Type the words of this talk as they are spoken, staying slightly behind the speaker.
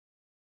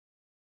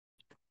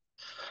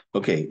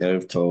Okay,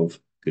 Erev Tov.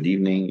 Good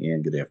evening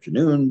and good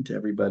afternoon to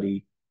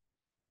everybody.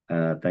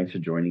 Thanks for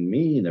joining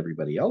me and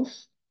everybody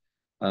else.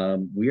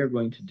 We are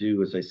going to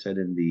do, as I said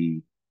in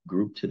the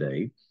group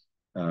today,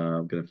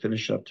 I'm going to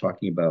finish up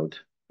talking about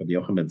Rabbi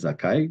Yochanan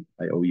Zakkai.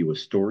 I owe you a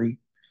story,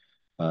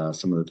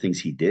 some of the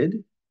things he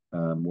did,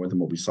 more than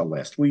what we saw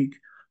last week.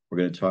 We're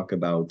going to talk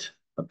about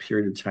a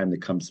period of time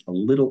that comes a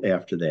little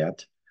after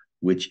that,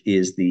 which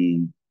is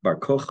the Bar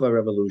Kochva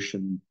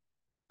revolution,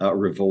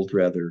 revolt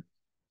rather,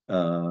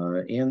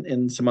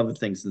 and some other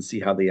things, and see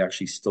how they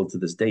actually still to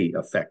this day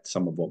affect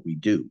some of what we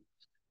do.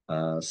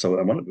 So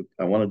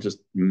I want to just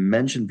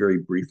mention very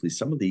briefly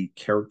some of the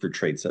character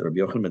traits that Rabbi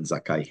Yochanan ben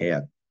Zakkai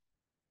had,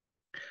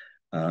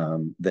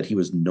 that he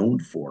was known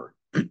for,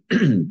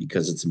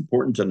 because it's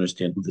important to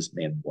understand who this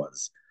man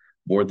was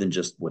more than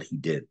just what he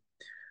did.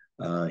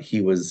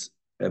 He was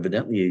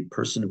evidently a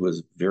person who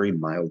was very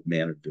mild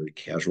mannered, very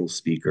casual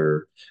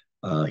speaker.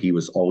 He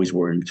was always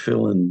wearing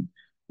tefillin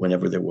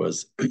whenever there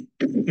was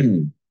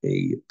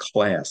a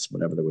class,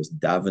 whenever there was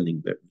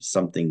davening,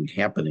 something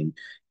happening.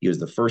 He was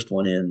the first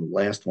one in,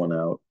 last one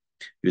out.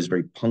 He was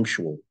very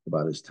punctual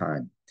about his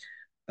time.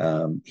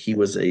 He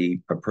was a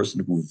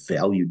person who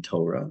valued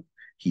Torah,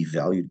 he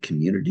valued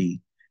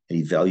community, and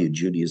he valued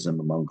Judaism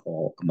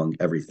among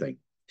everything,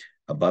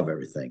 above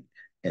everything.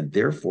 And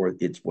therefore,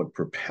 it's what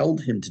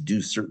propelled him to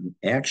do certain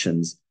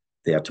actions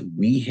that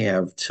we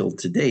have till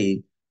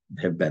today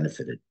have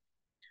benefited.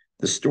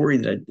 The story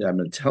that I'm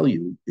going to tell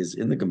you is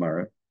in the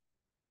Gemara.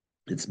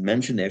 It's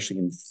mentioned actually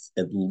in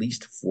at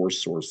least four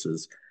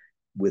sources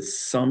with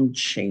some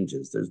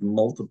changes. There's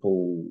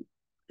multiple,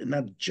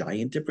 not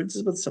giant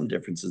differences, but some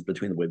differences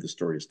between the way the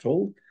story is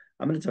told.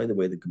 I'm going to tell you the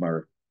way the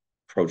Gemara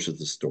approaches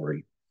the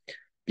story,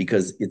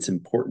 because it's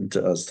important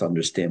to us to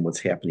understand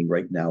what's happening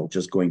right now,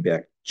 just going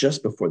back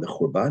just before the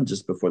Churban,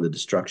 just before the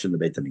destruction of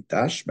the Beit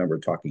HaMikdash. Remember, we're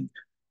talking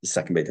the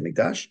second Beit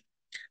HaMikdash.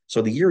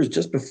 So the year is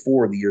just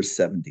before the year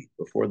 70,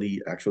 before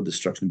the actual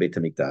destruction of Beit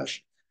HaMikdash.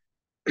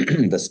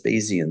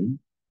 Vespasian,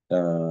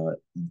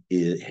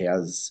 it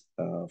has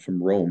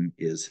from Rome,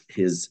 is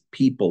his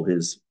people,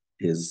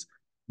 his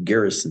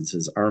garrisons,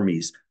 his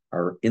armies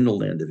are in the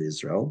land of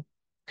Israel.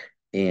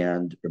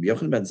 And Rabbi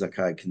Yochanan ben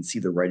Zakkai can see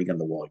the writing on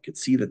the wall. He could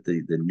see that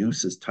the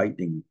noose is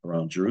tightening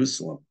around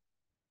Jerusalem.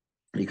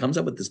 And he comes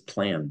up with this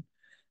plan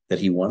that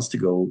he wants to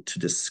go to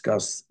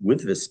discuss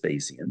with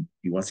Vespasian.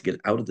 He wants to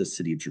get out of the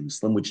city of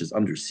Jerusalem, which is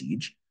under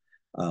siege,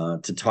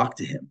 to talk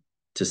to him,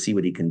 to see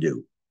what he can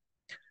do.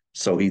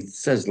 So he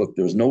says, look,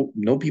 there's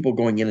no people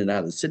going in and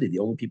out of the city. The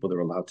only people that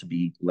are allowed to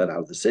be let out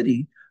of the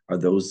city are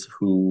those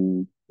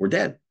who were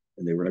dead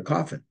and they were in a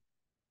coffin.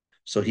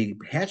 So he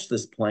hatched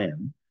this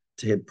plan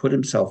to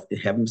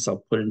have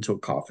himself put into a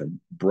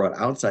coffin, brought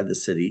outside the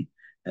city,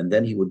 and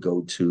then he would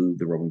go to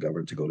the Roman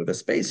governor to go to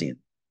Vespasian.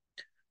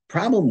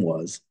 Problem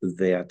was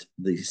that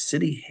the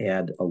city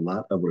had a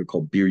lot of what are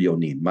called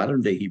biryonim,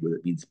 modern day Hebrew,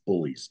 that means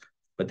bullies.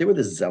 But they were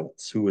the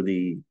zealots, who were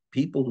the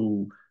people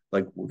who,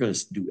 like, we're going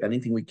to do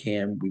anything we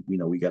can.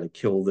 We got to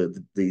kill the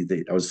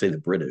I would say the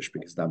British,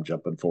 because now I'm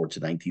jumping forward to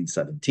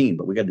 1917.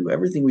 But we got to do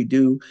everything we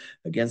do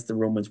against the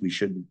Romans. We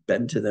shouldn't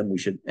bend to them. We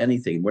shouldn't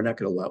anything. We're not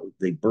going to allow.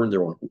 They burned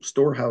their own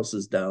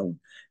storehouses down.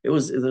 It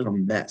was a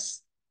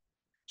mess.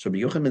 So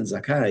Yochanan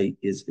Zakkai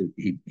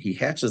he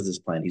hatches this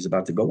plan. He's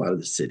about to go out of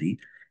the city,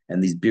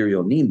 and these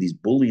biryonim, these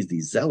bullies,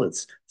 these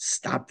zealots,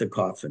 stop the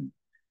coffin,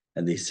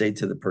 and they say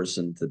to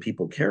the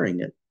people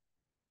carrying it,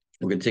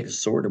 "We're going to take a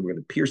sword and we're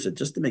going to pierce it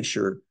just to make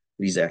sure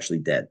that he's actually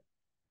dead."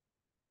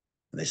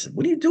 And they said,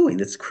 "What are you doing?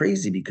 That's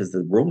crazy, because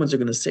the Romans are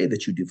going to say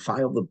that you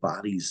defile the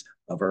bodies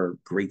of our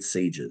great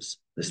sages."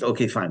 They said,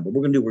 "Okay, fine. What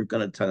we're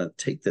going to kind of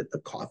take the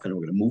coffin and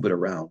we're going to move it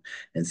around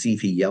and see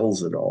if he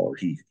yells at all or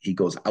he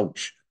goes,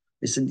 ouch."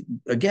 They said,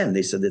 again,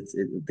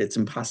 it's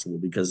impossible,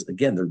 because,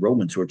 again, the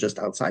Romans, who are just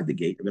outside the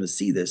gate, are going to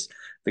see this.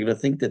 They're going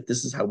to think that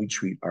this is how we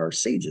treat our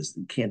sages.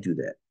 You can't do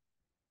that.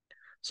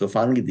 So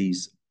finally,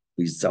 these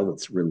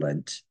zealots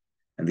relent,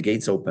 and the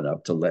gates open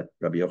up to let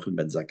Rabbi Yochanan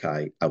ben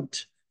Zakkai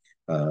out,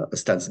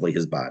 ostensibly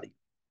his body.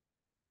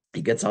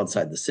 He gets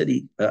outside the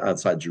city,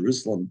 outside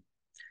Jerusalem,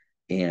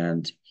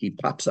 and he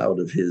pops out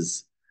of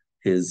his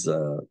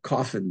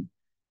coffin,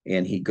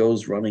 and he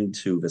goes running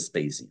to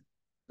Vespasian.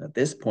 At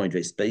this point,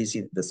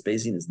 Vespasian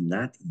is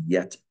not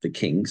yet the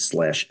king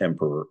 /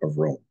 emperor of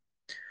Rome.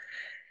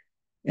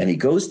 And he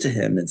goes to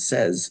him and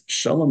says,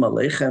 "Shalom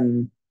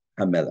Aleichem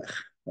HaMelech,"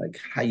 like,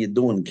 "How you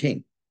doing,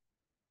 king?"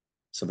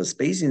 So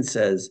Vespasian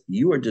says,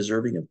 "You are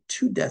deserving of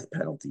 2 death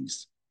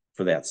penalties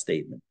for that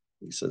statement."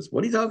 He says,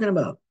 "What are you talking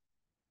about?"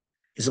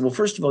 He said, "Well,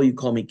 first of all, you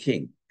call me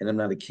king, and I'm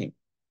not a king.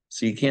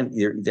 So you can't,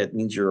 that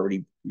means you're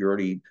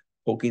already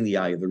poking the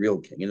eye of the real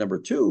king. And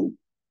number two,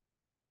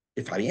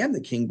 if I am the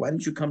king, why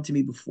didn't you come to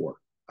me before?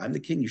 I'm the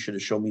king. You should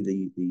have shown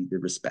me the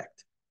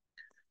respect."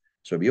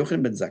 So Rabbi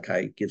Yochanan ben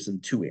Zakkai gives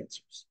him 2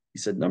 answers. He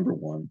said, number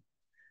one,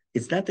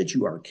 it's not that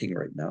you are king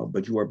right now,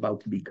 but you are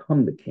about to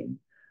become the king.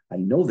 I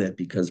know that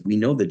because we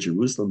know that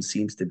Jerusalem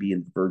seems to be in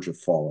the verge of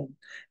falling.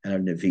 And our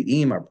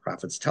Nevi'im, our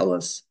prophets, tell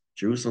us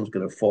Jerusalem's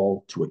going to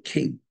fall to a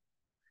king.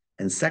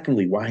 And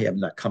secondly, why I have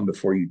not come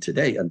before you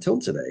today until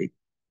today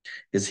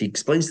is he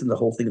explains to them the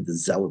whole thing of the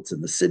zealots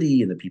in the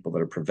city and the people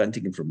that are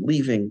preventing him from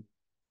leaving.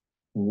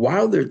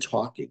 While they're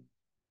talking,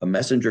 a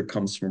messenger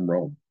comes from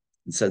Rome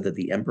and said that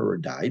the emperor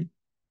died,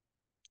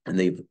 and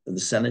the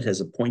Senate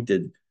has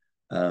appointed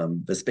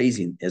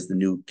Vespasian as the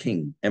new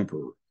king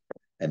emperor.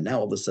 And now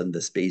all of a sudden,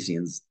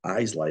 Vespasian's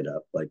eyes light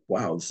up like,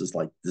 wow, this is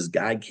like this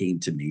guy came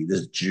to me,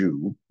 this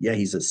Jew. Yeah,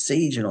 he's a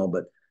sage and all,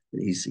 but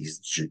he's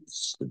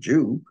a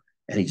Jew.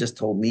 And he just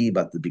told me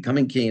about the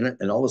becoming king.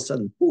 And all of a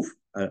sudden, poof,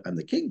 I'm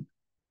the king.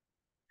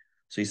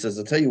 So he says,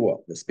 I'll tell you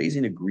what,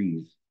 Vespasian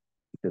agrees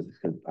because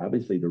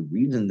obviously the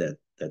reason that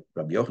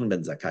Rabbi Yochanan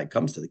ben Zakkai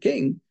comes to the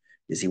king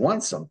is he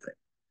wants something.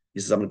 He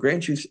says, I'm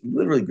going to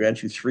literally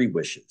grant you three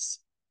wishes.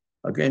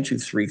 I'll grant you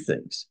three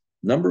things.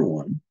 Number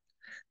one,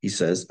 he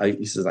says, I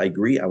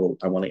agree. I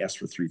want to ask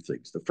for three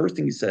things. The first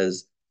thing he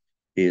says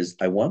is,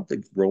 I want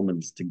the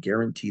Romans to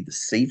guarantee the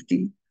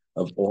safety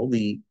of all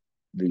the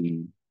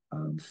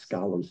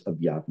scholars of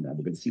Yavna.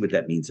 We're going to see what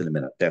that means in a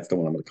minute. That's the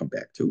one I'm going to come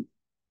back to.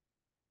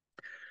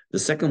 The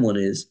second one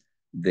is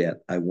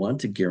that I want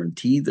to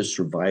guarantee the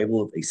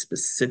survival of a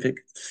specific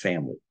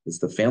family. It's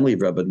the family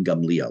of Rabbi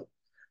Gamliel.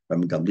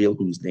 Rabbi Gamliel,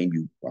 whose name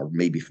you are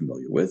maybe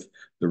familiar with.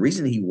 The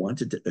reason he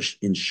wanted to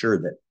ensure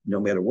that no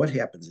matter what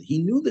happens,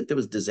 he knew that there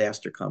was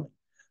disaster coming,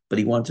 but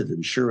he wanted to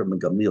ensure Rabbi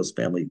Gamliel's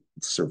family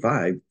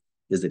survived,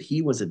 is that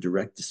he was a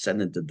direct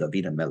descendant of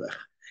David HaMelech.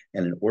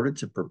 And in order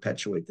to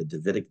perpetuate the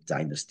Davidic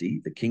dynasty,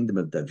 the kingdom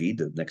of David,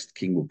 the next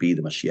king will be,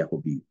 the Mashiach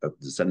will be a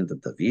descendant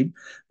of David,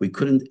 we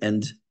couldn't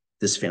end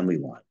this family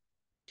line.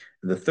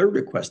 And the third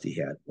request he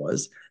had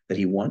was that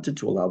he wanted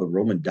to allow the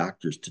Roman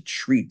doctors to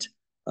treat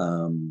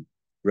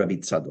Rabbi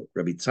Tzadok.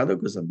 Rabbi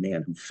Tzadok was a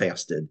man who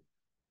fasted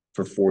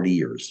for 40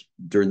 years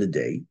during the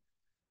day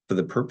for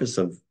the purpose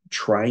of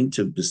trying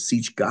to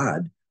beseech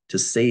God to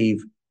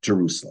save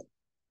Jerusalem.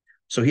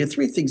 So he had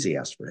three things he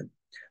asked for him.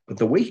 But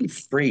the way he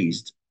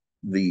phrased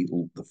the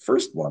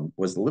first one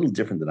was a little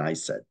different than I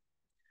said.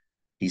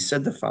 He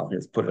said the following.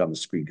 Let's put it on the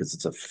screen because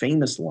it's a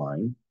famous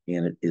line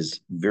and it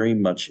is very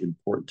much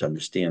important to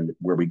understand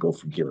where we go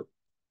from here.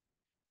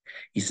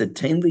 He said,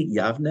 Ten li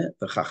Yavne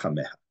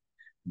v'chachameha.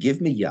 Give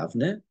me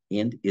Yavne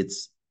and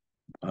its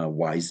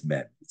wise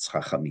men, its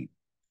chachamim.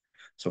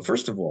 So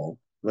first of all,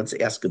 let's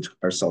ask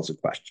ourselves a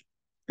question.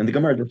 And the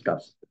Gemara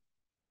discusses it.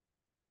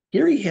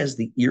 Here he has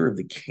the ear of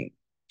the king.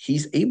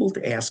 He's able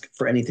to ask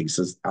for anything. He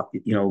says,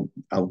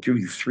 I'll give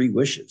you three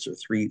wishes or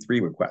three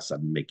requests.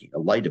 I'm making a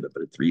light of it,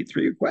 but three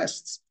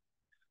requests.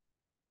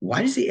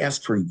 Why does he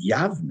ask for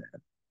Yavne?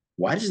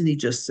 Why doesn't he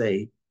just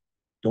say,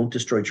 don't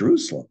destroy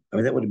Jerusalem? I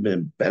mean, that would have been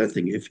a better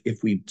thing.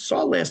 If we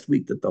saw last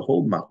week that the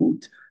whole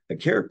mahut, the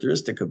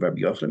characteristic of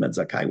Rabbi Yochanan ben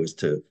Zakkai was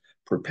to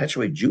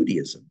perpetuate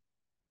Judaism,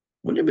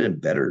 wouldn't it have been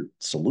a better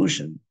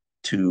solution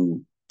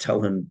to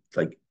tell him,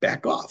 like,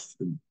 back off,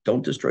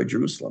 don't destroy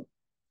Jerusalem?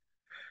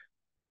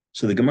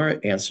 So the Gemara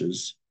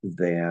answers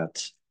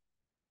that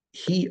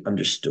he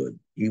understood.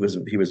 He was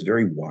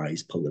very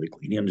wise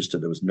politically. He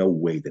understood there was no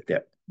way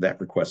that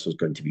request was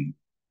going to be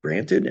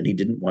granted, and he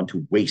didn't want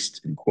to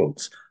waste, in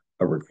quotes,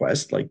 a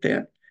request like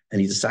that.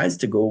 And he decides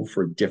to go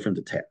for a different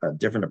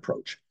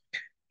approach.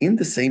 In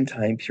the same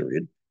time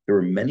period, there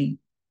were many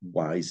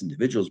wise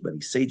individuals,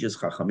 many sages,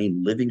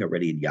 chachamim, living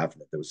already in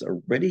Yavne. There was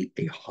already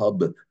a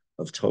hub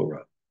of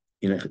Torah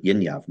in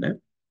Yavne,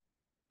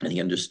 and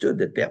he understood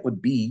that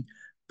would be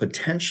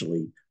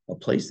potentially a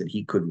place that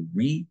he could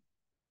rejuvenate.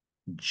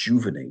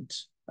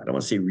 I don't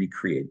want to say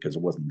recreate because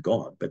it wasn't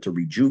gone, but to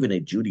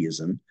rejuvenate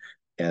Judaism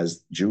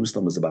as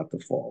Jerusalem was about to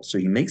fall. So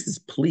he makes this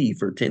plea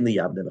for Ten li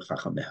Yavne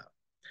v'chachameha.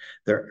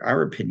 There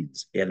are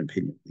opinions, at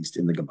least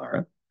in the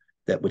Gemara,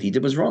 that what he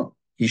did was wrong.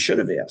 He should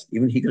have asked.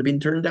 Even he could have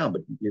been turned down,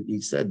 but he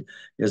said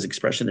his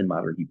expression in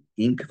modern,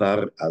 in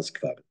kvar as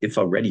kvar. If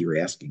already you're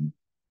asking,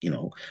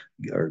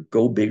 or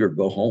go big or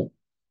go home.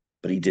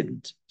 But he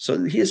didn't.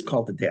 So he is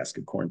called to task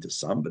according to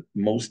some, but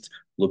most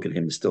look at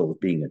him as still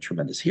being a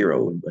tremendous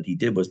hero. And what he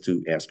did was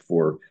to ask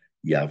for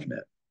Yavne.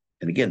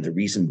 And again, the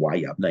reason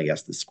why Yavne, I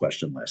asked this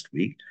question last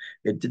week,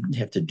 it didn't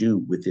have to do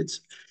with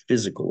its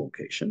physical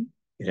location.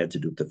 It had to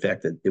do with the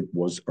fact that it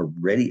was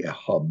already a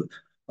hub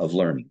of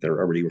learning. There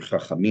already were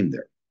chachamim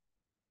there.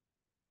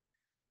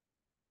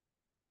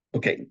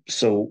 Okay,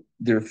 so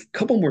there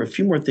are a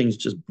few more things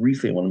just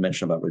briefly I want to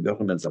mention about Rabbi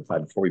Yochanan ben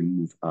Zakkai before we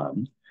move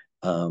on.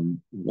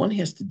 One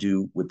has to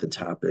do with the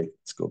topic.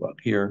 Let's go about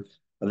here.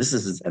 This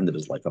is his end of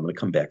his life. I'm going to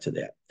come back to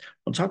that.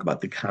 I'll talk about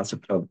the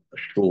concept of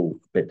shul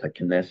bet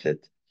knesset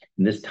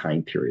in this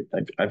time period.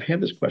 I've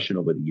had this question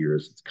over the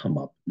years. It's come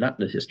up, not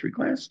in the history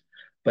class,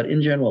 but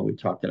in general, we've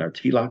talked in our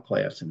TLOC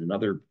class and in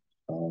other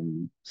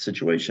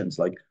situations,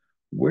 like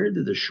where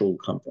did the shul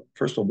come from?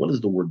 First of all, what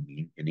does the word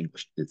mean in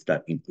English? It's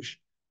not English.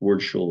 The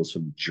word shul is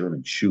from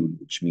German Schule,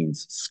 which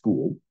means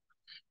school.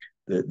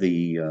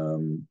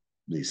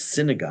 The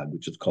synagogue,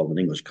 which is called in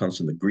English, comes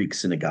from the Greek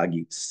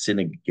synagane,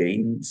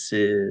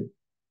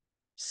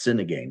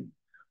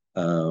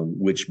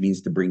 which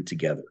means to bring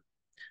together,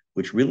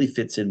 which really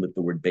fits in with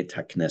the word Bet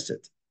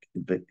HaKnesset.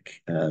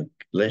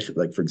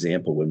 Like, for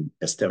example, when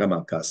Esther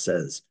Malka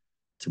says,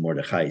 to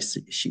Mordechai.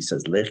 She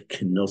says, Lech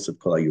kenosef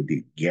kol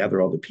hayudim,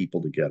 gather all the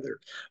people together.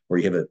 Or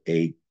you have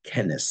a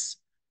kenes,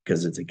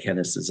 because it's a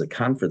kenes is a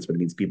conference, but it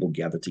means people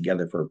gather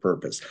together for a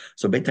purpose.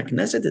 So Beit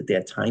HaKnesset at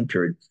that time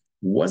period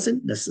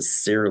wasn't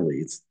necessarily,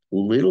 it's a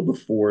little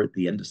before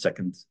the end of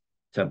Second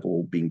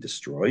Temple being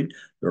destroyed.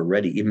 They're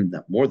already, even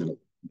not more than a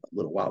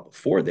little while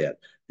before that,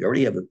 they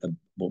already have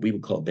what we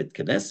would call Beit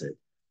Knesset,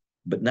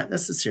 but not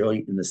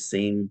necessarily in the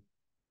same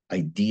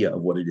idea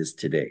of what it is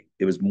today.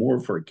 It was more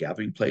for a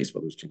gathering place,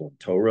 whether it was to learn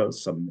Torah,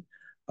 some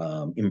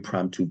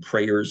impromptu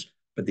prayers,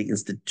 but the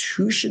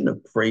institution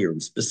of prayer,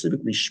 and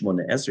specifically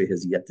Shemona Esrei,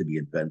 has yet to be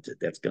invented.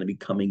 That's going to be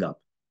coming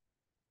up.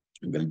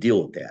 I'm going to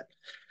deal with that.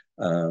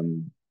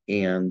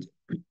 And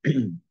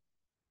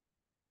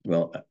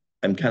well,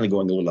 I'm kind of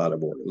going a little out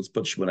of order. Let's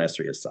put Shemona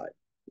Esrei aside,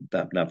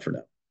 not for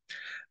now.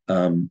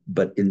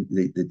 But in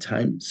the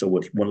time, so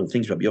one of the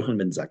things Rabbi Yohanan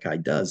ben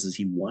Zakkai does is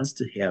he wants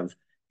to have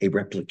a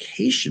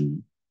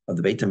replication of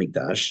the Beit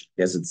HaMikdash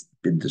as it's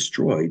been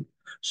destroyed.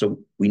 So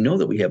we know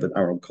that we have an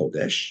Aron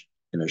Kodesh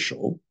in a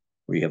shul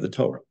where you have the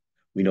Torah.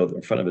 We know that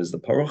in front of it is the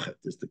Parochet,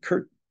 is the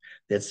curtain.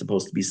 That's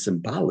supposed to be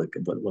symbolic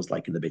of what it was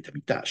like in the Beit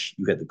HaMikdash.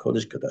 You had the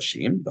Kodesh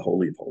Kodashim, the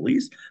Holy of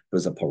Holies. There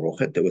was a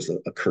Parochet. There was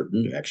a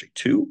curtain, actually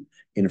two,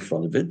 in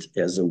front of it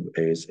as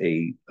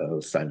a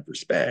sign of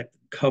respect,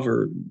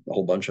 cover, a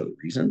whole bunch of other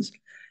reasons.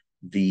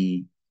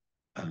 The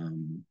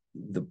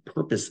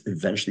purpose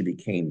eventually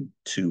became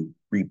to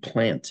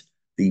replant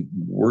the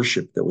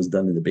worship that was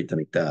done in the Beit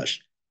HaMikdash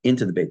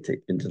into the Beit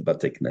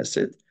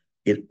Knesset.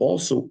 It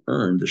also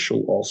earned, the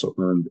shul also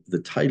earned the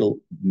title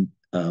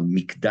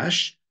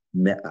Mikdash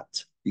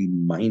Me'at, the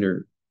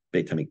minor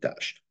Beit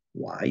HaMikdash.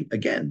 Why?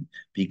 Again,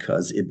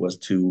 because it was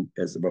to,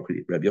 as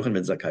Rabbi Yochanan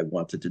ben Zakkai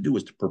wanted to do,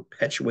 was to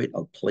perpetuate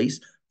a place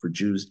for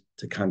Jews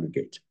to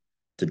congregate,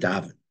 to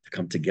daven, to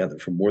come together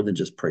for more than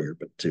just prayer,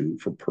 but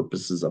for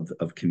purposes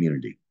of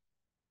community.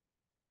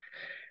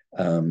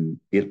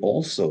 It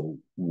also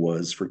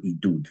was for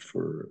idud,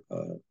 for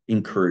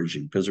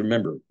encouraging, because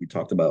remember, we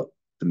talked about,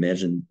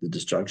 imagine the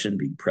destruction,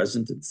 being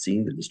present and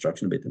seeing the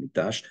destruction of Beit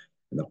HaMikdash,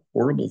 and the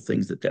horrible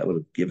things that would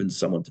have given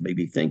someone to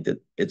maybe think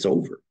that it's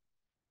over.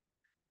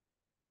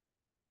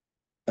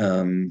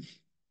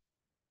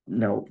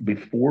 Now,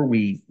 before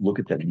we look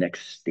at that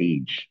next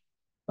stage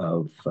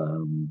of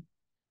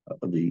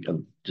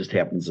just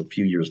happens a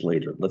few years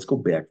later, let's go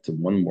back to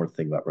one more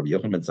thing about Rabbi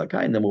Yochanan ben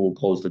Zakkai, and then we'll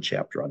close the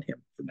chapter on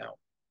him for now.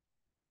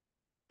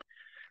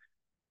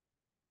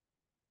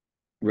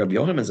 Rabbi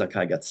Yochanan ben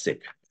Zakkai got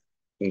sick,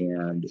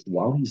 and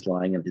while he's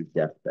lying on his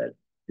deathbed,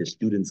 his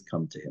students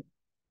come to him.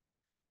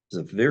 It's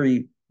a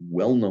very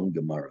well-known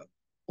Gemara,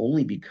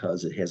 only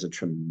because it has a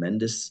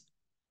tremendous,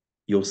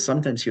 you'll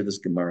sometimes hear this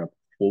Gemara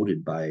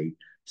quoted by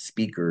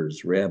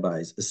speakers,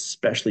 rabbis,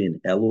 especially in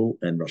Elul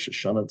and Rosh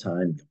Hashanah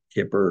time, Yom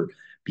Kippur,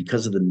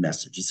 because of the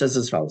message. It says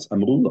as follows,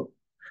 Amrulo.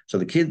 So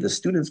the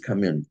students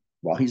come in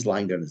while he's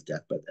lying there on his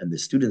deathbed, and the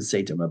students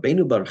say to him,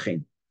 Rabbeinu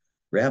Baruchein,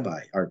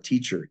 Rabbi, our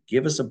teacher,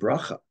 give us a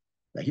bracha.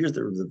 Now here's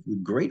the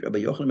great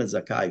Rabbi Yochanan ben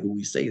Zakkai, who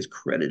we say is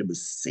credited with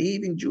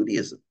saving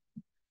Judaism.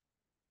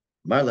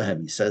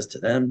 Marlahem, he says to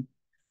them,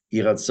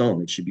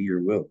 Iratzon, it should be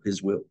your will,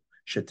 his will.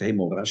 Shetei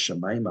morah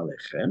shamayim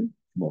alechem,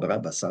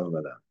 morah basar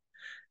v'dam.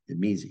 It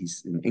means,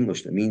 he's in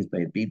English, that means,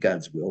 may it be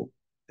God's will,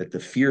 that the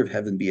fear of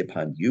heaven be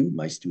upon you,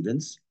 my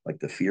students, like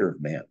the fear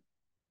of man.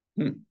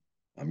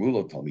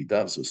 Amrulo told me,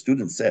 Dov. So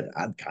students said,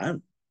 Ad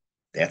Khan,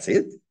 that's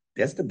it?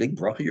 That's the big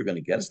bracha you're going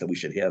to get us, that we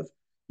should have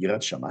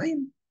Yirat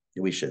Shamayim,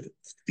 that we should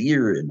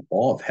fear and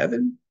awe of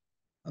heaven?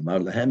 Amar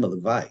lahem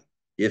alevai.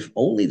 If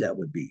only that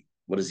would be.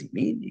 What does he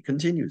mean? He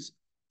continues.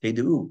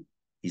 Tedu,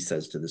 he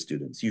says to the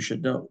students, you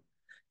should know.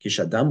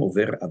 Kishadam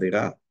over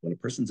avera. When a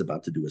person's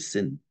about to do a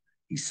sin,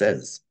 he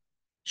says,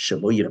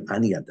 Shelo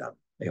yir'ani adam.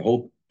 I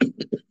hope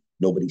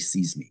nobody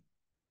sees me.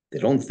 They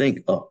don't think,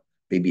 oh,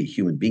 maybe a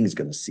human being is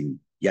going to see me.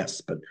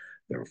 Yes, but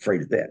they're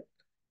afraid of that.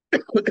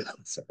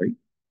 Sorry.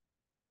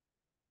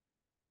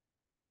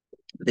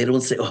 They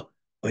don't say, oh,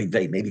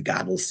 maybe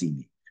God will see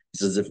me. He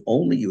says, if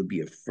only you would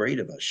be afraid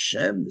of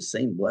Hashem, the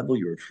same level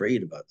you're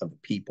afraid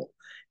of people.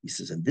 He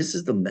says, and this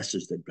is the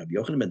message that Rabbi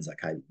Yochanan ben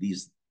Zakkai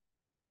leaves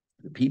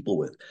the people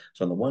with.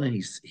 So on the one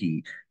hand,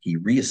 he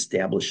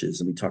reestablishes,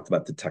 and we talked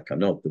about the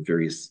takanot, the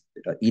various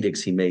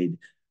edicts he made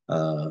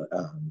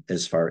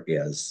as far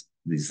as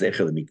the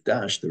Zecher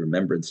Mikdash, the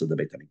remembrance of the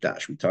Beit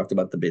HaMikdash. We talked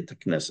about the Beit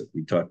HaKnesset.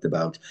 We talked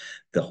about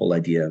the whole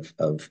idea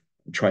of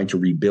trying to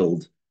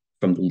rebuild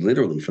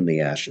literally from the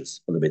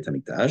ashes of the Beit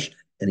HaMikdash.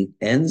 And he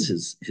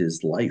ends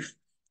his life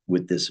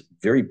with this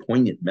very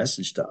poignant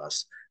message to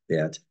us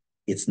that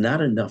it's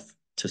not enough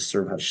to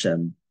serve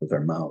Hashem with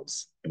our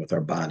mouths and with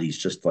our bodies,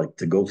 just like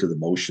to go through the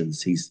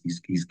motions. He's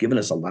given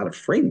us a lot of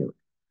framework,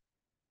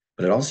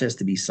 but it also has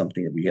to be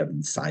something that we have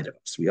inside of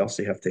us. We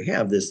also have to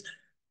have this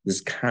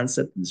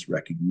concept, this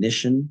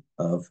recognition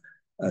of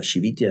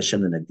Shiviti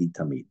Hashem and Nagdi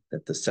Tamid,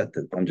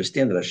 that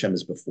understand that Hashem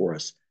is before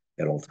us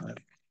at all times.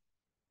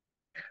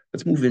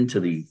 Let's move into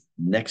the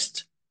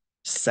next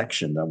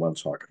section I want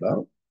to talk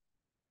about,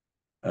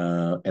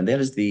 and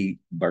that is the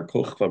Bar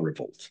Kochva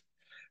revolt.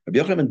 Rabbi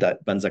Yochanan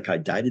ben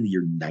Zakkai died in the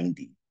year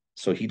 90.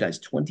 So he dies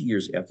 20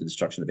 years after the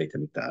destruction of Beit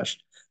HaMikdash.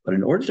 But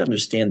in order to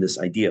understand this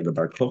idea of the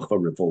Bar Kochva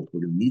revolt,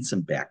 we're going to need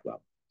some background.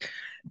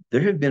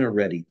 There have been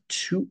already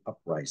two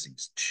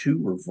uprisings, two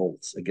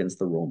revolts against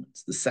the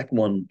Romans. The second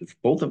one,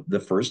 both of the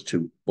first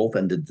two, both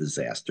ended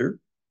disaster.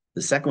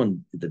 The second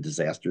one, the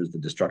disaster, is the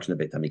destruction of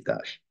Beit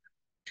HaMikdash.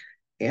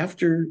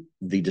 After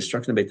the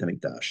destruction of Beit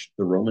HaMikdash,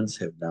 the Romans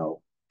have now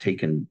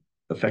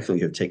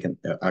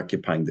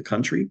occupying the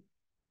country,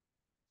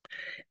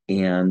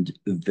 and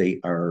they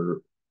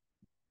are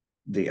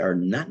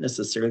not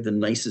necessarily the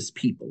nicest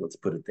people, let's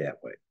put it that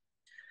way.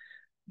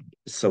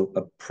 So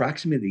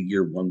approximately the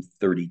year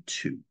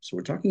 132. So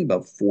we're talking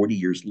about 40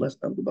 years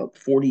about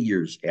 40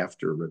 years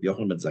after Rabbi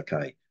Yochanan ben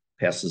Zakkai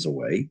passes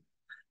away.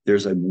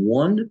 There's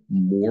one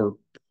more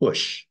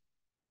push,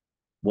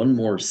 one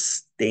more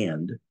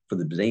stand for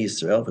the Bnei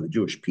Israel, for the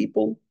Jewish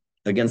people,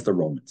 against the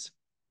Romans.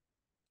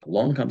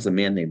 Along comes a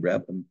man named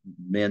Bar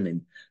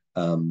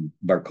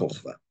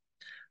Kochva.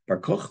 Bar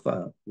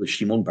Kochva was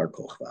Shimon Bar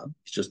Kochva.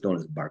 He's just known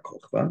as Bar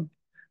Kochva,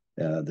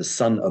 the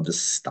son of the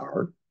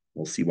star.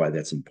 We'll see why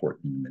that's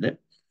important in a minute.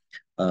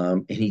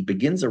 And he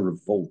begins a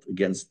revolt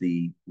against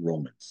the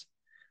Romans.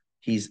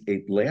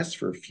 It lasts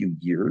for a few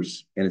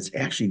years, and it's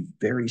actually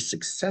very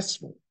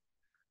successful.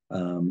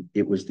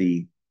 It was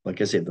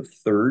like I said, the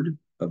third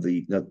of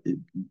the.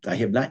 I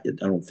have not,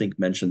 I don't think,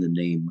 mentioned the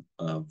name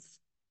of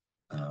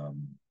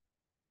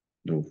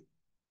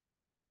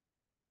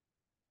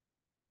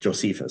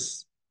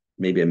Josephus.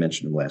 Maybe I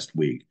mentioned him last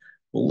week.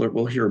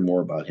 We'll hear more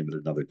about him at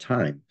another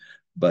time.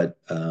 But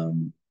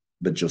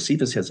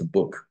Josephus has a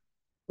book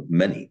of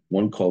many,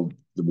 one called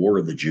The War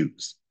of the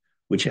Jews,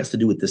 which has to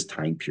do with this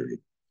time period.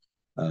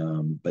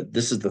 But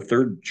this is the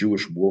third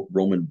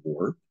Jewish-Roman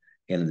war.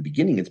 And in the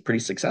beginning, it's pretty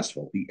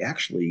successful. He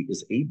actually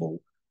is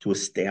able to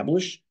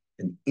establish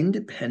an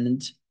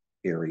independent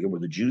area where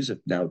the Jews have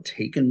now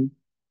taken,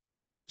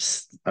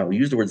 I'll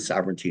use the word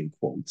sovereignty in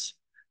quotes,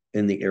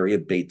 in the area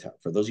of Beitar.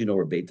 For those of you know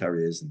where Beitar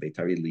is, and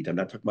Beitar Elite, I'm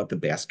not talking about the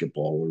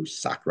basketball or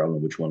soccer, I don't know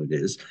which one it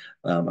is,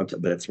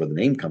 but that's where the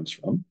name comes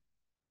from.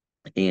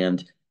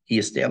 And he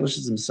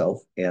establishes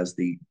himself as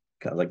the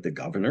kind of like the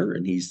governor,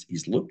 and he's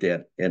looked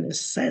at in a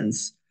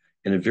sense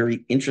in a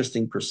very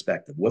interesting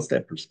perspective. What's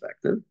that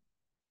perspective?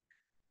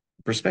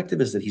 The perspective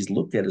is that he's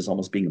looked at as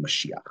almost being a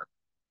Mashiach.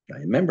 Now,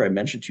 remember, I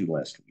mentioned to you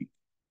last week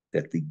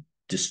that the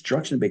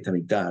destruction of Beit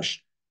HaMikdash,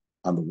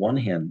 on the one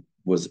hand,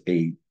 was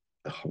a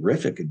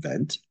horrific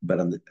event, but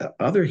on the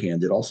other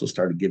hand, it also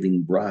started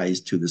giving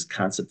rise to this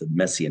concept of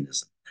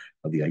messianism,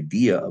 of the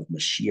idea of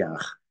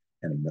Mashiach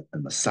and a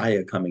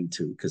Messiah coming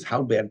to, because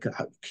how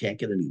can't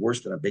get any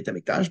worse than a Beit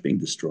HaMikdash being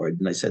destroyed?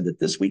 And I said that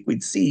this week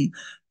we'd see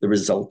the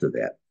result of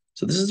that.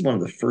 So this is one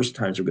of the first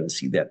times we're going to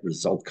see that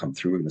result come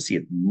through. We're going to see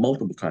it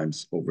multiple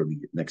times over the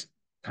next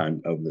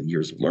time of the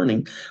years of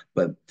learning.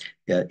 But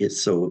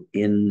it's so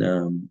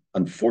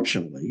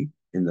unfortunately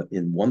in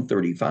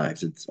 135,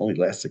 so it only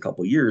lasts a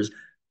couple of years.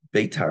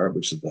 Beitar,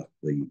 which is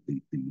the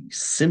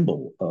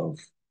symbol of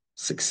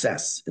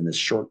success in the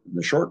short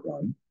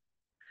run,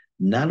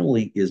 not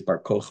only is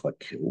Bar Kochva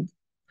killed,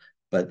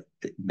 but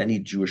many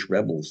Jewish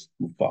rebels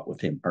who fought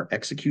with him are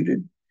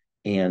executed,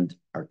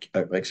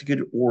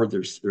 or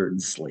they're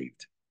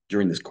enslaved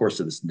during this course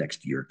of this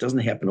next year. It doesn't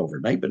happen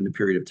overnight, but in a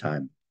period of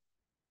time.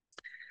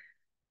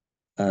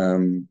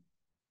 The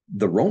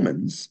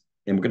Romans,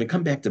 and we're going to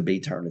come back to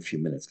Beitar in a few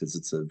minutes because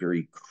it's a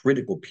very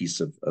critical piece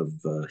of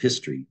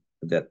history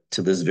that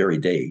to this very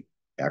day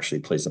actually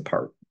plays a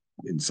part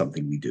in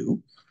something we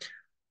do.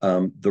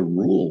 The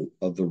rule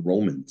of the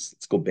Romans,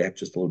 let's go back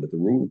just a little bit. The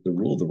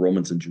rule of the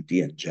Romans in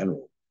Judea in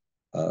general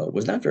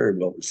was not very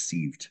well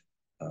received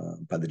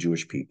by the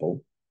Jewish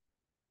people.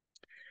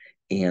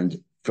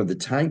 And for the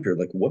time period,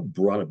 like what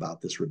brought about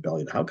this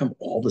rebellion? How come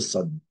all of a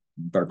sudden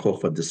Bar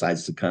Kochva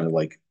decides to kind of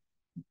like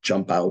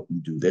jump out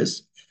and do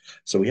this?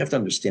 So we have to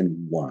understand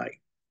why.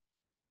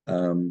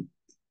 The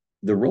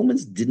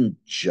Romans didn't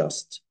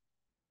just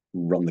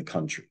run the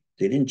country.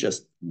 They didn't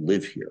just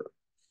live here.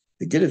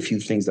 They did a few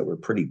things that were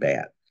pretty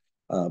bad.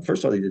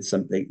 First of all,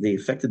 they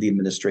affected the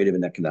administrative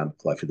and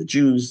economic life of the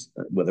Jews,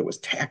 whether it was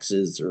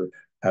taxes or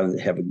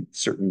having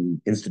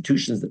certain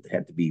institutions that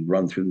had to be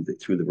run through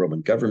the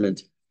Roman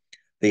government.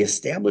 They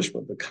established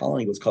what the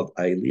colony was called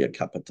Aelia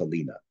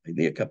Capitolina.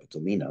 Aelia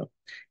Capitolina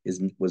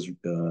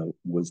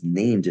was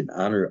named in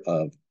honor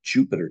of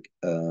Jupiter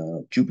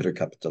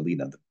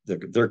Capitolina,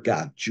 their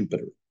god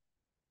Jupiter.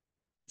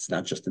 It's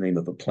not just the name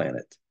of a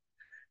planet.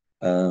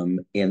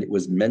 And it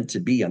was meant to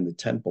be on the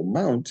Temple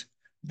Mount.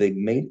 They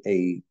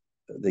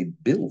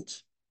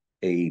built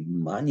a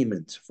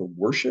monument for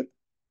worship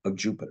of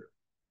Jupiter.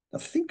 Now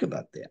think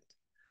about that.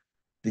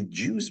 The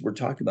Jews we're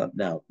talking about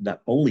now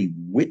not only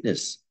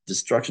witnessed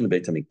destruction of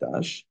Beit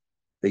HaMikdash,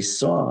 they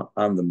saw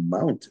on the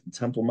mount,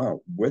 Temple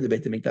Mount, where the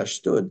Beit HaMikdash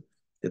stood,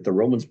 that the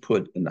Romans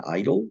put an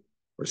idol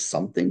or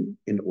something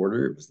in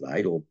order. It was the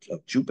idol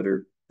of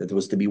Jupiter that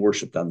was to be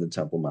worshipped on the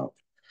Temple Mount.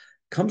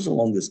 Comes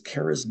along this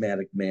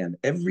charismatic man.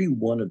 Every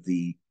one of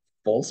the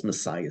false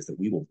messiahs that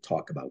we will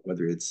talk about,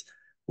 whether it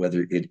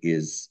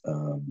is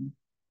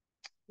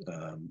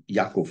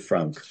Yaakov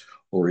Frank,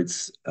 or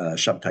it's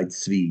Shabtai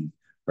Tzvi,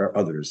 or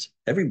others.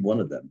 Every one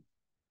of them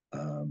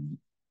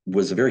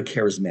was a very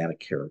charismatic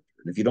character.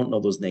 And if you don't know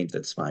those names,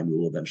 that's fine. We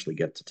will eventually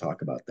get to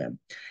talk about them.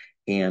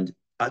 And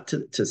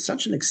to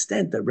such an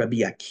extent that Rabbi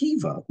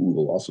Akiva, who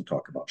we'll also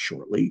talk about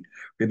shortly,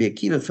 Rabbi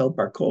Akiva felt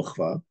Bar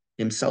Kochva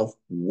himself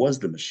was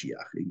the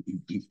Mashiach.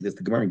 The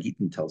Gemara in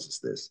Gittin tells us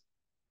this.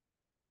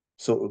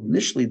 So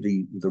initially,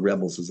 the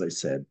rebels, as I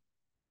said,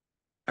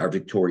 are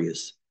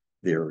victorious.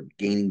 They're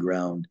gaining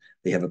ground.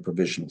 They have a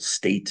provisional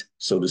state,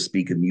 so to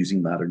speak, and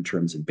using modern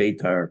terms in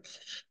Beitar.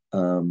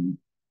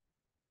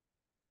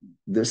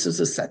 This is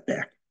a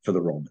setback for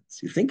the Romans.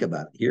 You think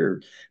about it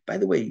here. By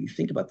the way, you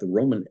think about the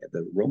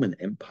Roman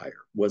Empire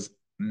was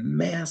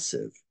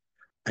massive.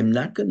 I'm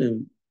not going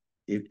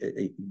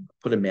to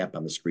put a map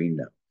on the screen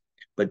now,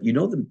 but you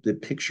know the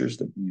pictures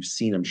that you've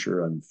seen, I'm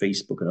sure, on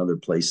Facebook and other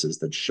places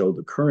that show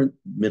the current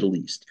Middle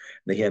East.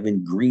 They have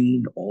in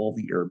green all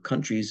the Arab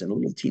countries and a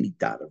little teeny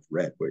dot of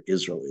red where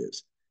Israel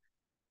is.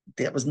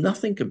 That was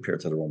nothing compared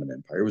to the Roman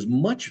Empire. It was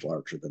much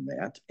larger than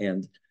that.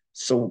 And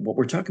so what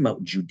we're talking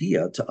about,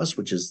 Judea, to us,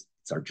 which is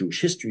it's our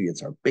Jewish history,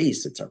 it's our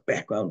base, it's our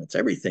background, it's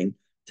everything.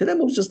 To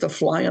them, it was just a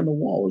fly on the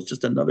wall. It was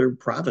just another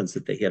province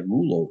that they had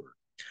rule over.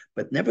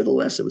 But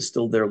nevertheless, it was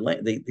still their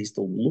land. They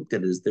still looked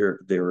at it as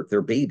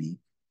their baby.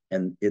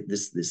 And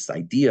this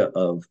idea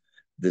of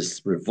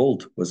this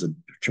revolt was a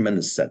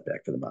tremendous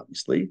setback for them,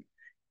 obviously.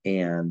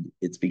 And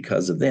it's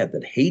because of that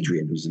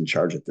Hadrian, who's in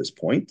charge at this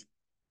point,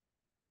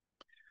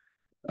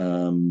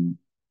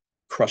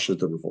 crushes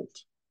the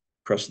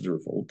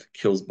revolt,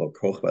 kills Bar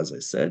Kochva, as I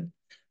said,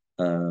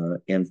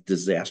 and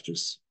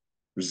disastrous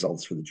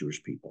results for the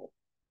Jewish people.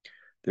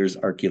 There's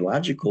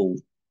archaeological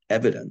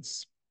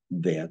evidence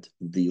that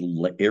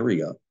the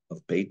area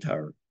of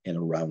Beitar and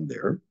around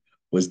there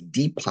was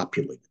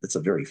depopulated. That's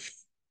a very,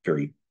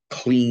 very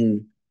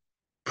clean,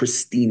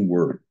 pristine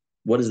word.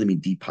 What does it mean,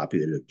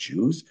 depopulated of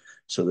Jews?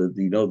 So that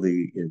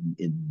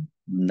in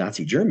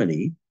Nazi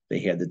Germany, they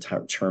had the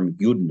term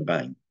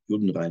Judenrein.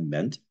 Judenrein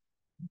meant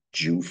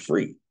Jew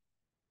free,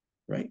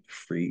 right?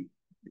 Free.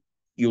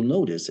 You'll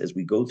notice as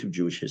we go through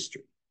Jewish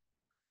history,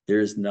 there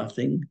is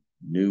nothing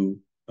new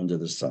under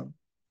the sun.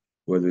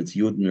 Whether it's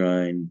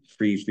Judenrein,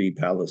 free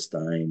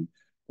Palestine,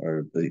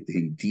 or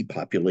the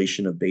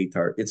depopulation of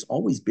Beitar, it's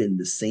always been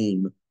the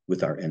same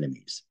with our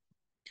enemies.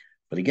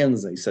 But again,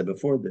 as I said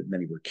before, that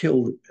many were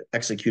killed,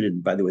 executed.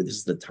 And by the way, this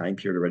is the time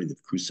period already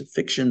of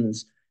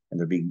crucifixions, and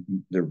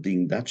they're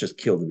being not just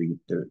killed,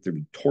 they're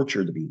being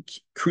tortured, they're being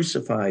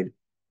crucified.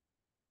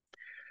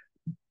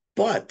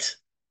 But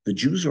the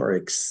Jews who are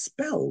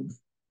expelled,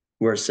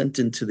 who are sent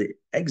into the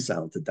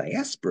exile, the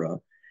diaspora,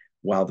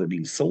 while they're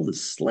being sold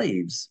as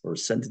slaves or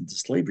sent into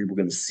slavery, we're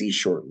going to see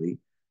shortly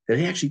that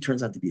it actually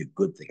turns out to be a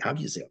good thing. How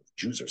do you say, oh,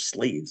 Jews are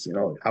slaves?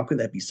 How could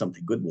that be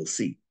something good? We'll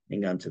see.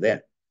 Hang on to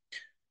that.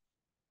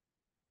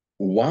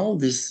 While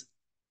this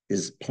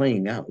is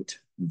playing out,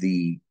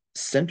 the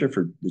center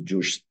for the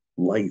Jewish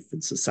life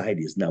and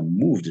society is now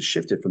moved, is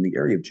shifted from the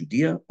area of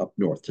Judea up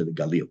north to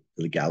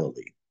the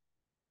Galilee.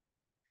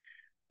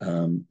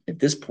 At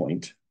this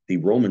point, the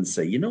Romans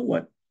say, you know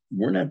what?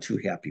 We're not too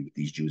happy with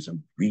these Jews,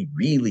 and we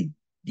really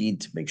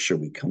need to make sure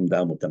we come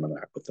down with them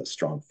with a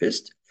strong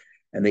fist.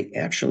 And they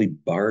actually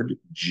barred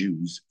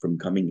Jews from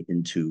coming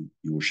into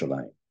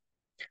Yerushalayim.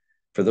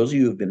 For those of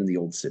you who have been in the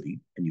old city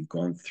and you've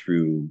gone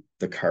through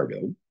the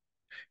Cardo,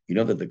 you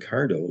know that the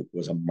Cardo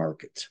was a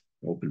market,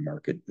 an open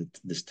market at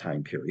this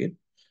time period.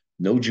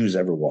 No Jews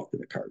ever walked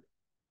in the Cardo,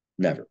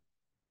 never.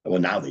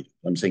 Well, now they do.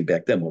 I'm saying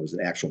back then, when it was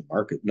an actual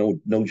market, no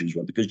Jews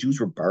went because Jews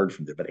were barred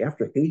from there. But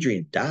after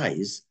Hadrian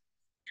dies,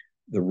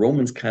 the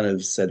Romans kind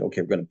of said,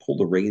 okay, we're going to pull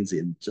the reins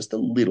in just a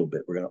little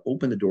bit. We're going to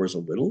open the doors a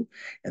little.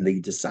 And they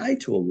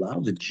decide to allow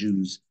the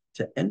Jews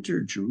to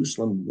enter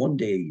Jerusalem one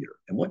day a year.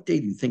 And what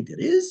day do you think that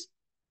is?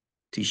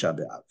 Tisha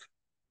B'Av.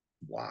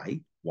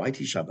 Why? Why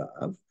Tisha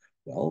B'Av?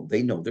 Well,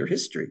 they know their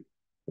history.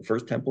 The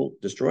first temple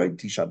destroyed,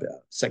 Tisha B'Av.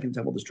 Second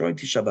temple destroyed,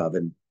 Tisha B'Av.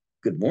 And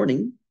good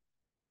morning,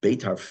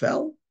 Beitar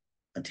fell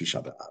on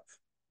Tisha B'Av.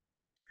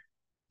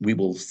 We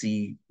will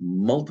see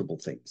multiple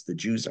things. The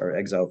Jews are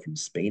exiled from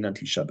Spain on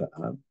Tisha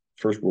B'Av.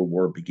 First World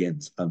War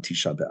begins on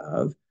Tisha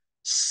B'Av.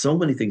 So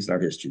many things in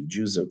our history. The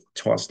Jews are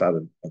tossed out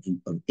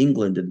of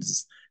England, and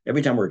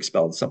every time we're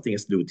expelled, something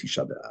has to do with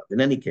Tisha B'Av. In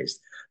any case,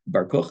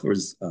 Bar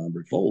Kochva's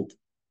revolt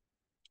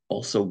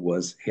also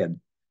had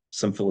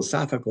some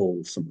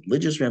philosophical, some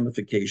religious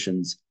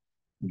ramifications.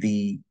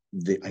 The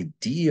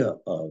idea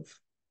of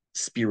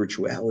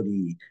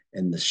spirituality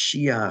and the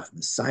Mashiach,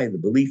 Messiah, the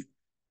belief,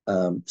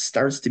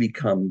 starts to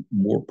become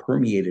more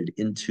permeated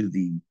into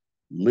the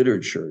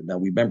literature. Now,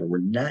 remember, we're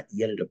not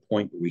yet at a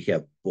point where we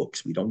have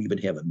books. We don't even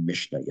have a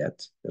Mishnah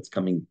yet. That's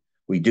coming.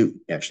 We do,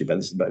 actually,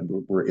 but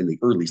we're in the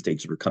early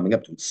stages. We're coming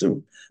up to it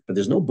soon. But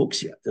there's no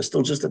books yet. There's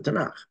still just a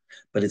Tanakh.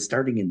 But it's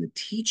starting in the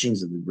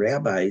teachings of the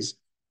rabbis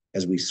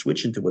as we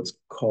switch into what's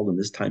called in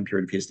this time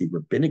period of history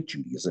Rabbinic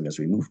Judaism, as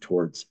we move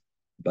towards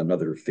about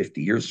another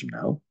 50 years from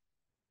now.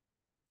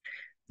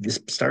 this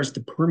starts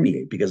to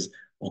permeate because,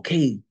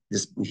 okay,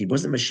 this he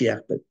wasn't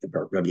Mashiach, but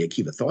Rabbi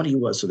Akiva thought he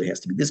was, so there has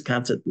to be this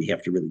concept. We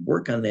have to really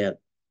work on that.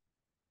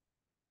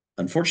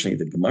 Unfortunately,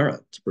 the Gemara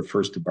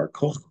refers to Bar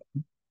Kochva.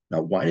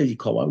 Now, why was he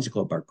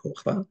called Bar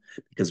Kochva?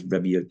 Because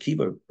Rabbi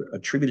Akiva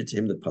attributed to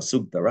him the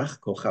pasuk Darach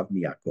Kochav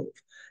Miyakov.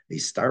 A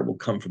star will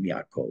come from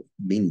Yaakov,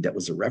 meaning that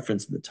was a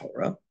reference in the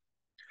Torah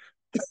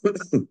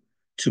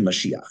to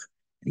Mashiach.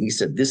 And he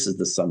said, this is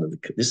the son of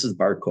this is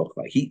Bar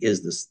Kochva. He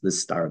is this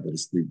star that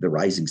is the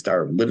rising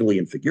star, literally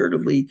and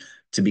figuratively,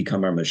 to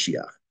become our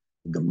Mashiach.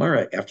 The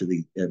Gemara, after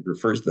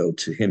refers though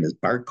to him as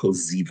Bar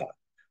Koziva,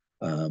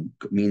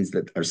 means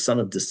that our son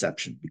of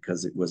deception,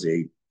 because it was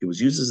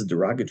used as a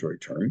derogatory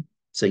term,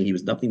 saying he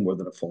was nothing more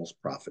than a false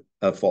prophet,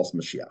 a false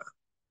Mashiach.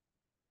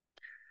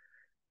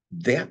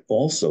 That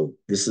also,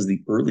 this is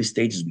the early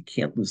stages. We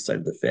can't lose sight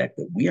of the fact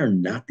that we are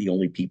not the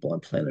only people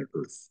on planet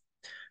Earth.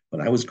 When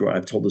I was growing,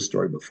 I've told this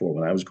story before.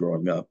 When I was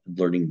growing up,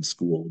 learning in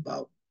school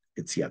about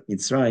Yetziat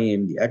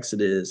Mitzrayim, the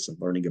Exodus, and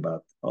learning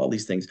about all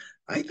these things,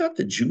 I thought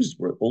the Jews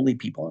were the only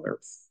people on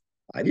Earth.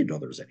 I didn't know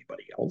there was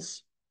anybody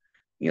else.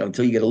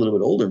 Until you get a little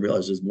bit older and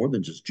realize there's more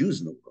than just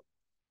Jews in the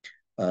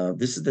world.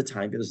 This is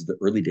the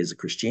early days of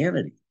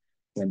Christianity.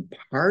 And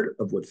part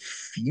of what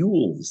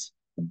fuels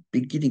the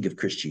beginning of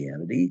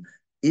Christianity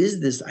is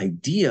this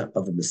idea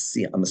of a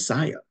Messiah,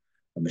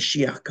 a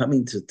Mashiach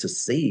coming to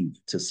save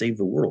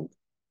the world.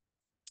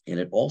 And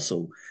it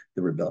also,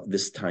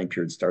 this time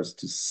period starts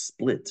to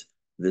split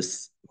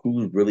this,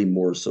 who's really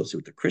more associated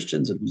with the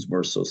Christians and who's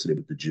more associated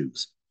with the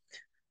Jews.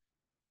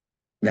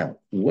 Now,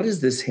 what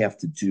does this have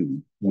to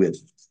do with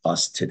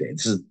us today?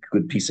 This is a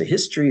good piece of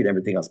history and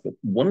everything else, but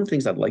one of the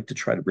things I'd like to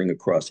try to bring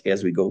across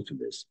as we go through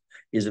this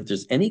is if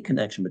there's any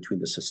connection between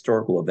this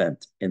historical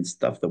event and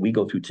stuff that we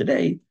go through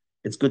today,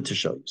 it's good to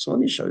show you. So let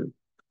me show you.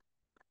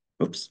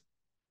 Oops,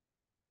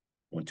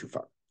 went too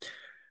far.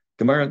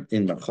 Gemara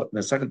in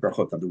Masechet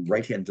Brachot on the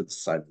right hand to the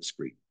side of the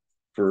screen.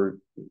 For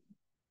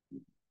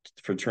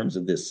terms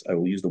of this, I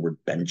will use the word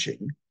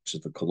benching, which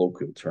is the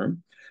colloquial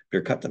term.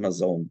 Birkat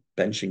Hamazon,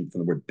 benching from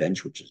the word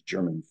bench, which is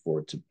German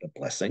for a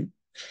blessing.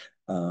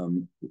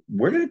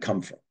 Where did it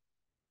come from?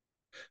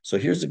 So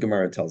here's the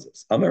Gemara tells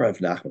us. Amar Rav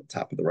Nachman,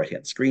 top of the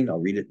right-hand screen. I'll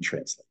read it and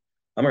translate.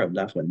 Amar Rav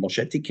Nachman,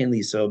 Moshe tiken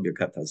liso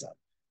Birkat Hamazon.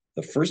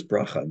 The first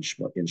bracha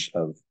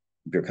of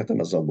Birkat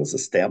Hamazon was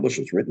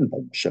written by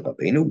Moshe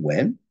Rabbeinu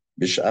when?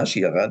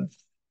 B'sha'ah yarad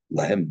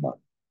lahem man.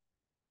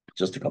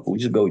 Just a couple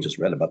weeks ago, we just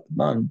read about the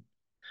man.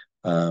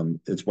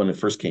 It's when it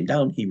first came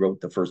down, he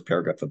wrote the first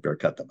paragraph of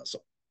Birkat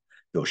Hamazon.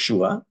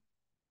 Joshua,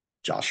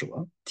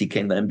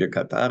 tiken lahem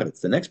Birkat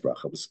haaretz. The next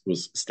bracha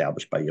was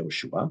established by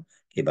Joshua.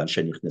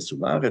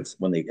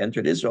 When they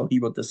entered Israel, he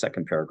wrote the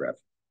second paragraph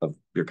of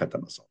Birkat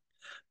Hamazon.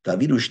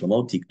 David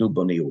u'Shlomo tiknu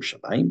bonei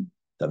Yerushalayim.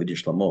 David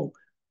Shlomo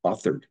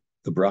authored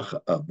the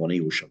bracha of bonei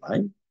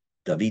Yerushalayim.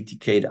 David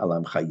tiked al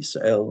amcha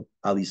Yisrael,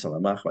 ali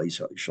salamach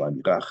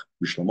va'Yisrael yirach,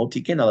 u'Shlomo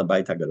tiken al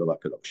habayit hagadol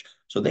hakadosh.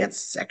 So that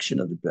section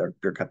of the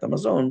Birkat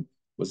Hamazon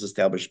was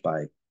established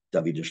by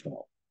David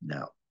Shlomo.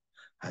 Now,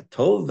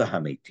 Hatov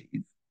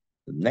v'Hametiv,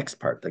 the next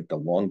part, like the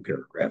long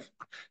paragraph,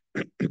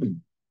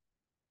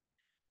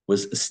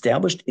 was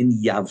established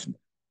in Yavne.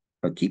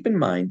 Now, keep in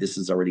mind, this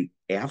is already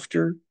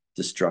after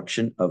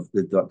destruction of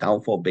the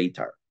downfall of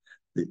Beitar.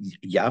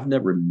 Yavne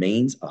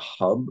remains a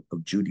hub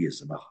of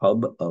Judaism, a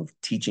hub of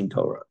teaching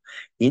Torah.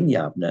 In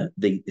Yavne,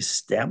 they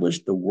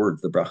established the word,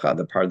 the bracha,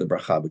 the part of the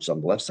bracha, which is on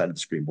the left side of the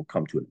screen, we'll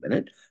come to in a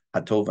minute,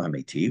 Hatov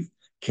HaMetiv,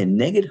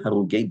 Keneged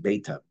Harugei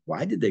Beitar.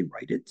 Why did they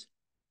write it?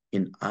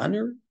 In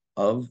honor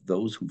of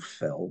those who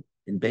fell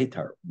in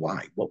Beitar.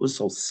 Why? What was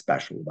so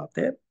special about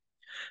that?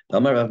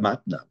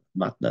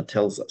 Matna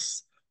tells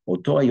us,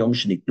 what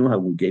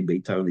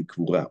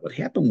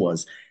happened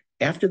was,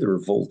 after the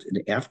revolt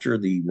and after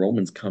the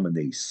Romans come and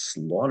they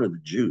slaughter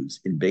the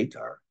Jews in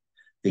Beitar,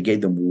 they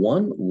gave them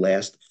one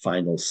last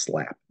final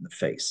slap in the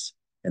face.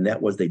 And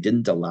that was they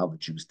didn't allow the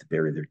Jews to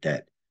bury their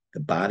dead.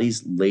 The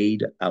bodies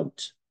laid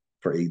out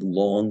for a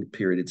long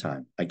period of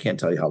time. I can't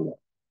tell you how long.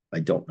 I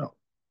don't know.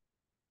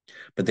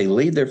 But they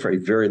laid there for a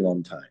very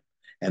long time.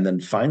 And then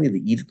finally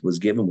the edict was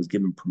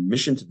given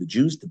permission to the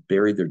Jews to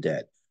bury their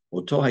dead.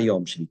 The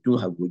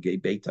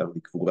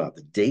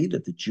day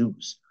that the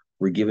Jews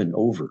were given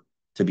over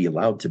to be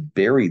allowed to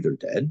bury their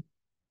dead,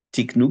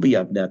 they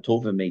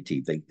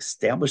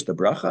established the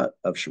bracha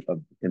of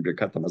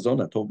Birkat Hamazon,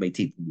 Hatov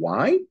Meitiv.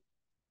 Why?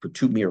 For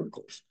two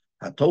miracles.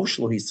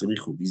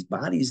 These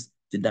bodies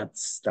did not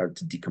start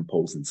to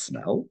decompose and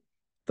smell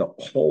the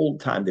whole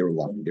time they were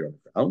lying there on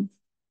the ground.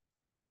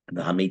 And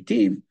the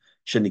Hametiv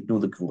sheniknu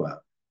l'kvura.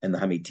 And the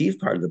Hametiv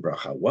part of the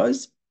bracha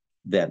was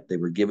that they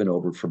were given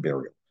over for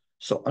burial.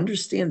 So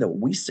understand that when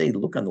we say,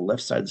 look on the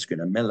left side of the screen,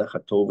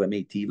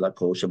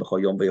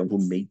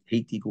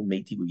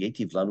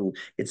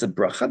 it's a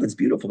bracha that's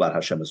beautiful about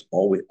Hashem has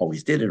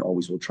always did and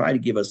always will try to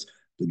give us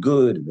the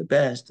good and the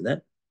best. And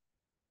that,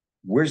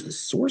 where's the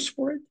source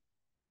for it?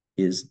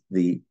 Is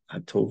the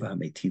Hatov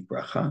HaMeitiv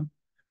bracha,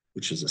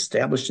 which is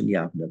established in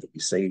Yavne that we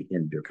say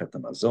in Birkat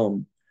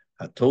Hamazon.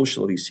 It's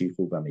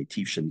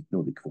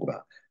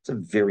a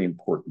very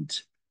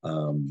important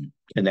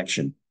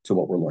connection to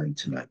what we're learning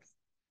tonight.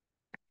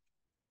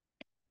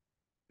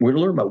 We're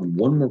going to learn about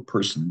one more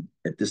person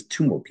at this,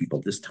 two more people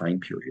at this time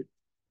period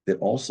that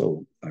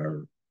also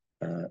are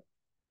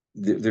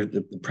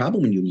the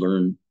problem when you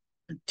learn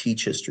and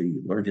teach history,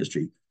 you learn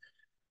history.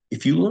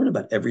 If you learn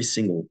about every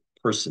single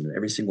person and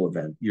every single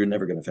event, you're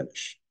never going to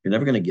finish. You're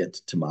never going to get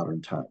to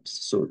modern times.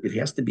 So it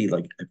has to be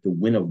like to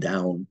winnow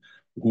down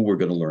who we're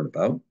going to learn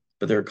about.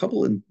 But there are a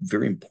couple of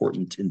very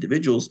important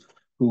individuals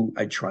who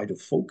I try to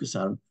focus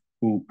on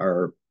who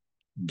are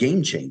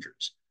game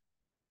changers.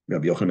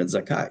 Rabbi Yohanan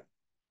ben Zakkai,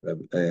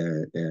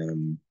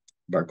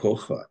 Bar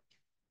Kochva.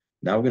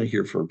 Now we're going to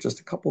hear for just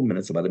a couple of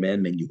minutes about a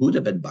man named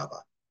Yehuda ben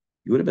Baba.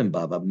 Yehuda ben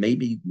Baba,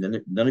 maybe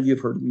none of you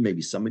have heard of him,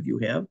 maybe some of you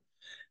have,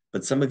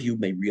 but some of you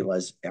may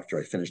realize after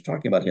I finish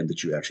talking about him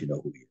that you actually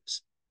know who he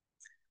is.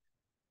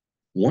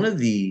 One of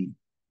the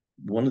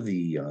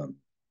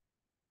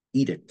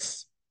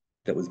edicts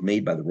that was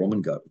made by the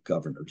Roman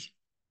governors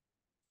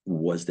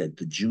was that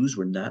the Jews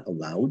were not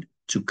allowed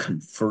to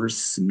confer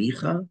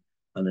smicha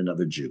on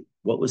another Jew.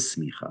 What was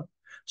smicha?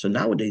 So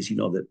nowadays, you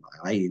know that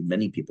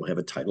many people have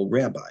a title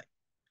rabbi.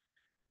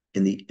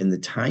 In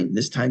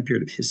this time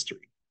period of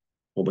history,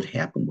 what would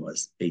happen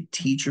was a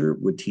teacher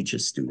would teach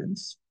his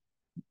students,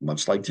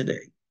 much like today.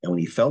 And when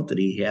he felt that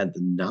he had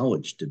the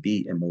knowledge to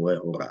be a mo'eh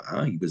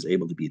ora'ah, he was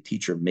able to be a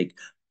teacher, make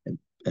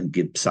and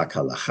give psak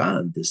halacha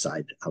and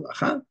decide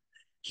halacha,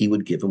 he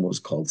would give him what was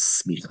called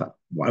smicha.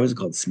 Why was it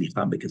called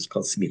smicha? Because it's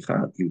called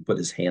smicha. He would put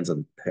his hands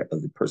on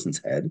the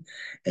person's head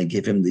and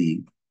give him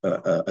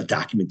a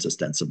document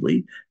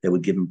ostensibly that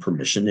would give him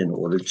permission in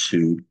order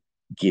to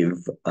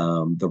give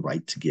the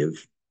right to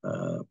give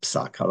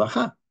psak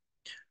halacha.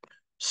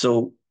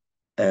 So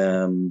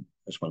I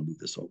just want to move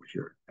this over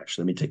here.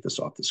 Actually, let me take this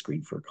off the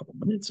screen for a couple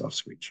minutes. Off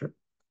screen, sure.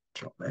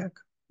 Drop back.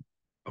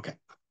 Okay.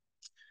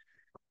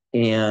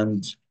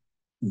 And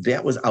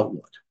that was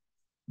outlawed.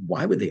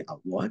 Why would they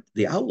outlaw it?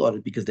 They outlawed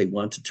it because they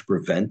wanted to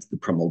prevent the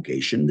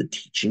promulgation, the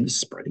teaching, the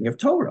spreading of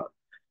Torah.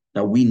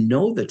 Now we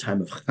know the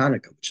time of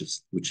Hanukkah,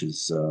 which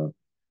is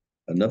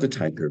another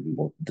time period we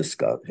won't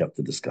have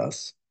to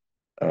discuss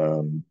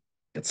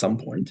at some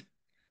point.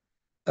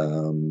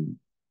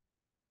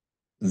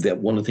 That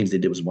one of the things they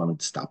did was wanted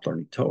to stop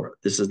learning Torah.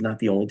 This is not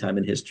the only time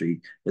in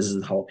history. This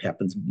is how it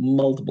happens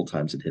multiple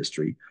times in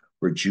history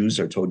where Jews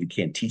are told you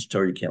can't teach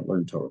Torah, you can't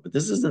learn Torah. But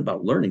this isn't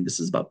about learning.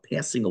 This is about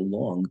passing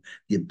along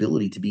the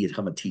ability to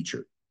become a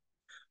teacher.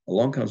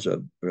 Along comes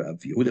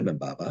Yehuda ben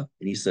Baba,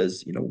 and he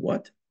says, you know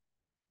what?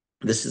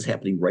 This is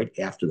happening right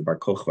after the Bar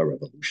Kochva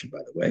revolution, by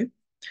the way,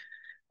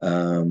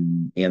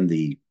 and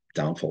the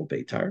downfall of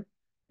Beitar.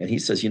 And he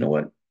says, you know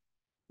what?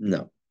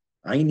 No,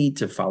 I need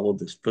to follow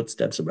the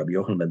footsteps of Rabbi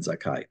Yohanan ben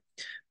Zakkai.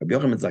 Rabbi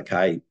Yohanan ben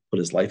Zakkai put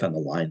his life on the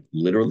line,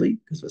 literally,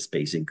 because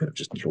Vespasian could have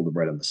just killed him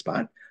right on the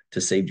spot, to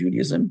save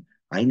Judaism.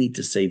 I need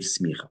to save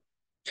smicha.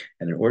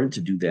 And in order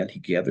to do that, he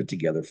gathered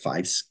together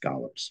 5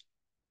 scholars.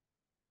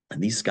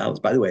 And these scholars,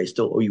 by the way, I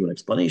still owe you an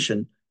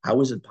explanation.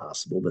 How is it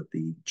possible that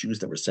the Jews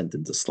that were sent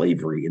into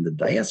slavery in the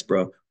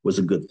diaspora was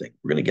a good thing?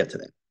 We're going to get to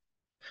that.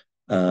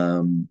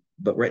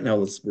 But right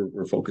now,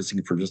 we're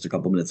focusing for just a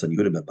couple minutes on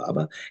Yehuda ben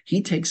Baba.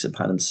 He takes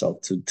upon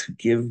himself to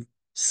give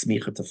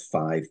smicha to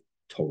 5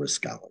 Torah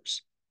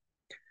scholars.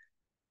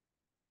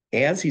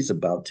 As he's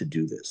about to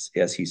do this,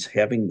 as he's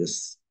having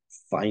this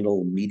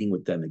final meeting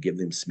with them and give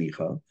them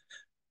smicha,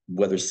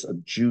 whether a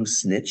Jew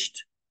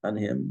snitched on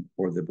him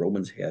or the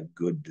Romans had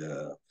good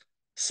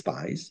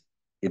spies,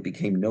 it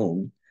became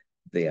known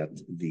that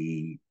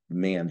the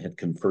man had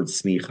conferred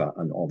smicha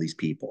on all these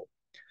people.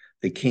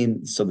 They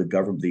came, so the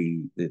government,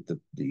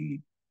 the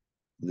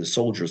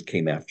soldiers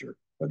came after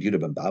Yehuda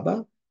ben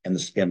Baba and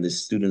the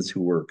students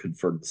who were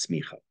conferred the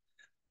smicha.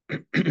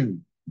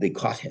 They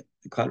caught him.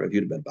 They caught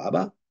Yehuda ben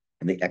Baba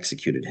and they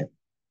executed him.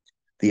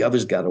 The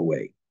others got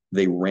away.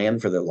 They ran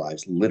for their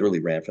lives, literally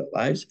ran for their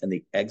lives, and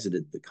they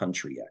exited the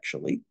country,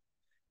 actually.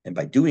 And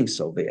by doing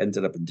so, they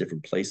ended up in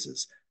different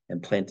places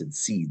and planted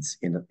seeds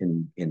in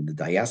the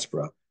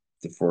diaspora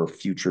for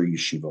future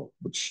yeshiva,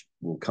 which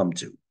we'll come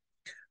to.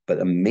 But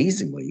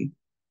amazingly,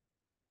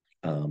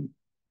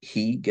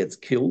 he gets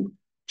killed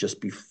just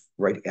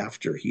right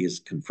after he has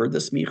conferred the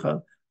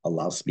smicha,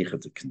 allows smicha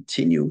to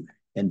continue,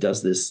 and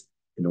does this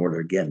in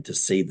order, again, to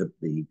save the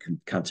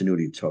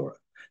continuity of Torah.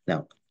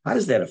 Now, how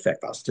does that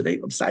affect us today?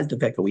 Besides the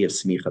fact that we have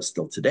smicha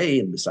still today,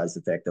 and besides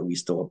the fact that we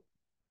still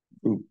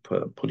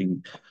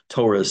putting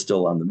Torah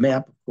still on the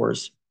map, of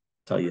course,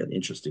 show you an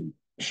interesting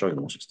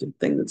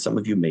thing that some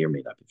of you may or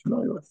may not be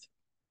familiar with.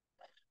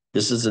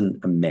 This is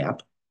a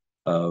map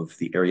of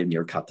the area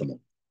near Katamon.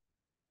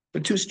 There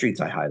are 2 streets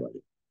I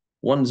highlighted.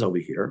 One's over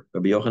here,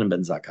 Rabbi Yohanan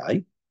ben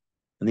Zakkai,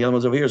 and the other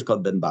one's over here is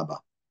called Ben Baba.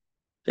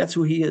 That's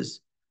who he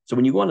is. So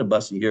when you go on a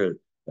bus and you hear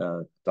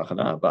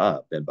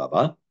Ben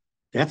Baba,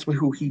 that's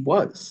who he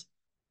was.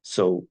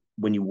 So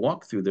when you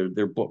walk through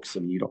their books,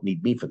 I mean, you don't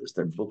need me for this.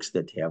 They're books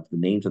that have the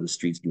names of the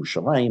streets in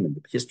Yerushalayim and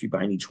the history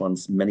behind each one.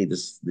 Many of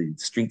the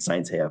street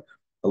signs have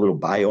a little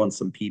bio on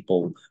some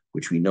people,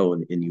 which we know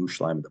in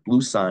Yerushalayim, the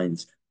blue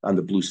signs. on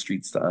the blue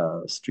street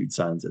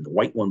signs, and the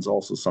white ones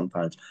also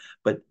sometimes.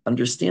 But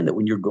understand that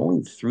when you're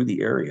going through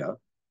the area,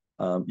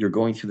 you're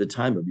going through the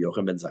time of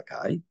Yochanan ben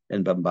Zakkai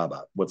and Ben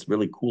Baba. What's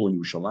really cool in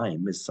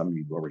Yerushalayim, as some of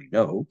you already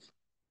know,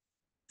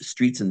 the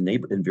streets in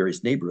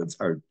various neighborhoods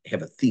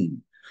have a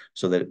theme.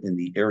 So that in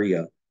the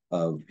area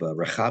of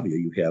Rehavia,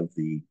 you have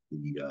the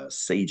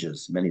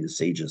sages, many of the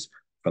sages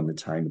from the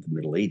time of the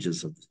Middle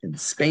Ages in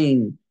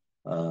Spain.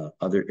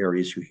 Other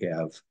areas you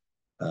have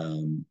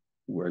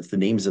where it's the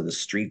names of the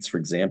streets, for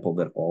example,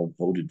 that all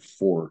voted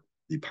for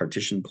the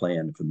partition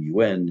plan from the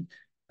UN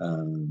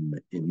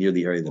near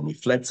the area of the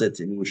Mifletzet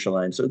in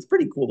Yerushalayim. So it's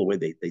pretty cool the way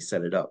they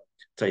set it up.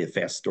 I'll tell you a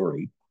fast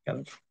story,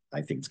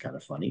 I think it's kind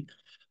of funny.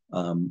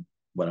 When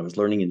I was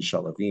learning in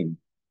Shalavim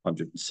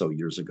 100 and so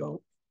years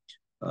ago,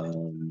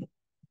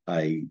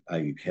 I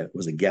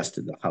was a guest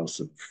in the house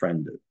of a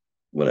friend,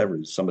 whatever,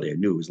 somebody I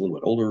knew who was a little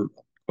bit older,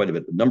 quite a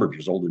bit, a number of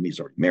years older than me. He's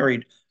already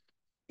married,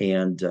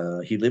 and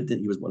he was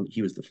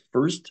the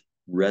first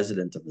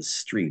resident of the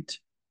street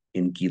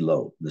in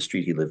Gilo, the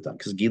street he lived on,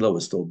 because Gilo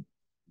was still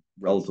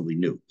relatively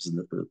new. It was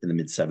in the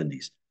mid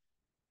 70s,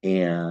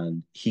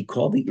 and he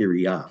called the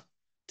Iriya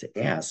to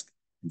ask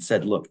and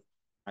said, "Look,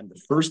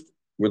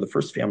 we're the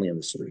first family on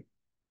the street.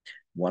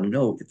 Want to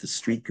know if the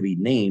street could be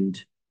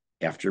named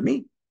after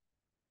me."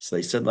 So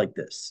they said like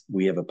this: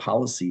 we have a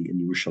policy in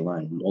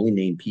Yerushalayim. We only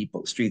name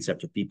streets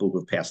after people who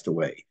have passed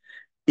away.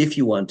 If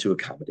you want to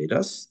accommodate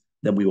us,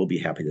 then we will be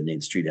happy to name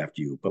the street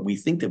after you. But we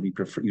think that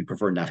you'd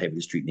prefer not having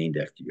the street named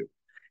after you.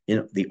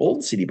 In the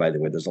old city, by the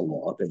way, there's a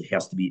law that it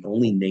has to be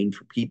only named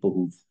for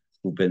people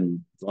who've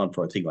been on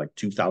for, I think, like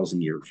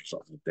 2,000 years or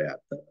something like that.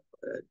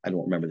 I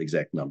don't remember the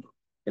exact number.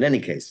 In any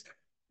case,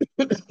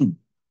 I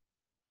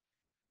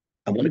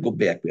want to go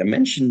back. I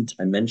mentioned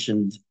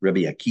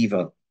Rabbi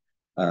Akiva.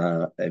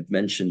 I've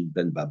mentioned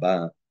Ben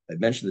Baba.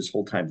 I've mentioned this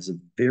whole time. It's a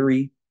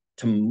very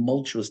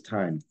tumultuous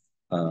time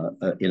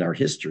in our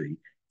history,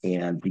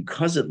 and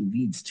because it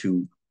leads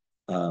to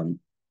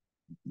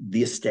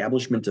the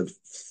establishment of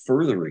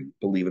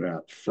believe it or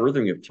not,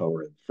 furthering of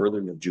Torah,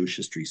 furthering of Jewish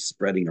history,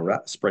 spreading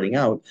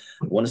out.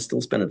 I want to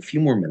still spend a few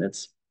more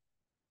minutes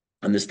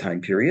on this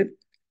time period,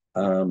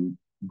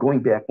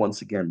 going back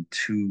once again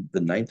to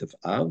the 9th of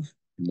Av,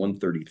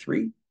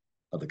 133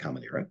 of the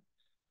Common Era,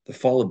 the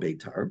fall of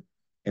Beitar,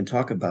 and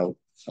talk about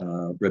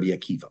Rabbi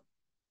Akiva.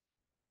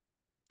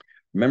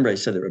 Remember, I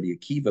said that Rabbi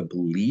Akiva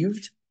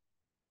believed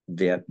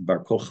that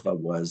Bar Kochva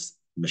was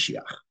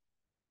Mashiach,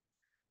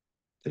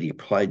 that he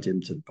applied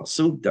him to the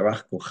Pasuk,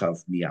 Darach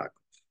Kochav Miyakov.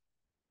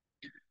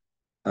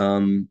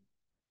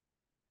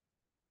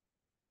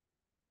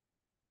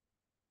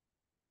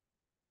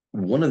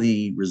 One of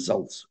the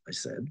results, I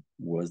said,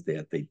 was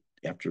that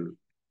after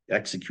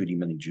executing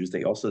many Jews,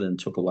 they also then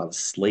took a lot of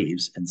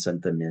slaves and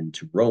sent them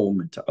into Rome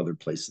and to other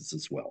places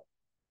as well.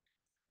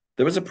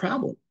 There was a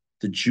problem.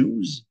 The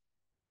Jews,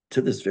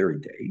 to this very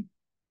day,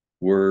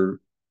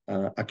 were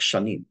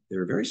akshanim. They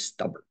were very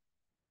stubborn,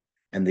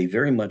 and they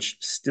very much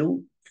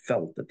still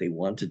felt that they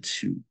wanted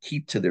to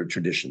keep to their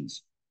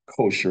traditions,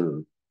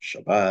 kosher,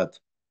 Shabbat.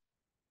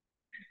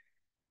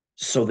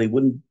 So they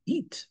wouldn't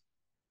eat.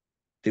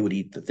 They would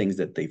eat the things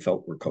that they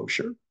felt were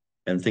kosher,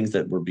 and things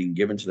that were being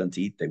given to them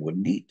to eat, they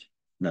wouldn't eat.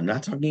 And I'm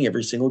not talking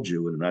every single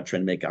Jew, and I'm not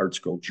trying to make art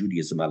scroll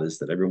Judaism out of this,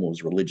 that everyone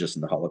was religious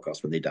in the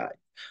Holocaust when they died.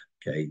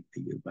 Okay,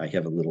 I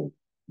have a little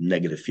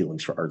negative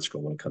feelings for art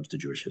scroll when it comes to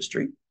Jewish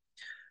history.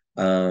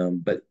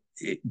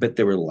 But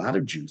there were a lot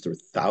of Jews. There were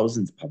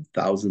thousands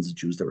of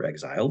Jews that were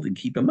exiled. And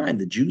keep in mind,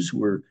 the Jews who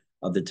were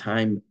of the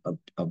time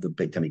of the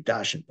Beit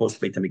HaMikdash and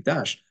post Beit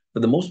HaMikdash, for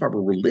the most part,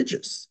 were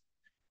religious,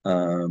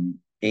 but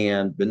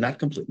not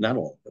complete, not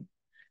all of them.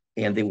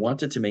 And they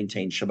wanted to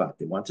maintain Shabbat.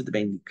 They wanted to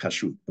maintain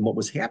kashrut. And what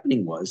was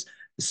happening was,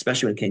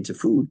 especially when it came to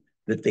food,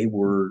 that they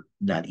were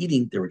not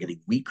eating. They were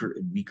getting weaker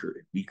and weaker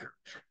and weaker.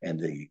 And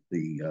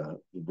the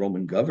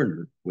Roman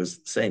governor was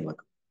saying, like,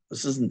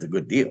 this isn't a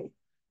good deal,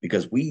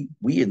 because we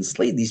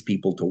enslaved these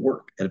people to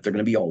work. And if they're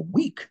going to be all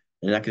weak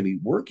and they're not going to be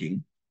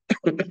working,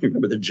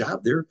 remember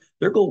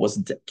their goal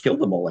wasn't to kill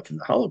them all like in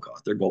the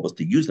Holocaust. Their goal was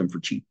to use them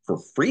for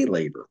free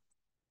labor.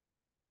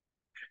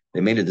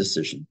 They made a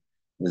decision.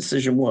 The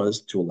decision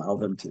was to allow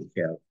them to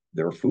have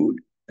their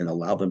food and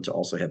allow them to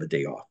also have a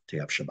day off, to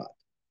have Shabbat,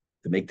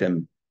 to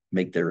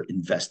make their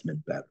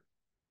investment better.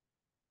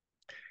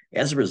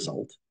 As a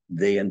result,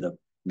 they end up,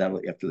 not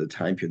only after the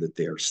time period that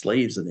they are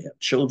slaves and they have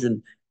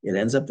children, it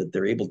ends up that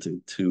they're able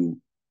to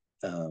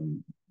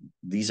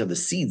these are the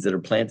seeds that are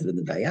planted in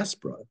the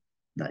diaspora,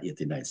 not yet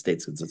the United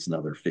States, because it's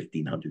another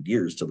 1,500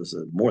 years till there's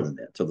more than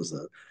that, till there's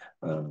a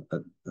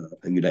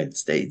United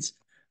States,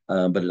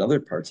 but in other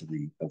parts of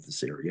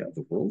this area of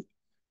the world.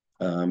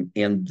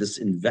 And this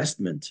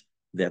investment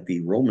that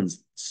the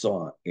Romans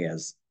saw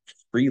as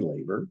free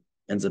labor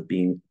ends up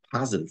being a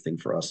positive thing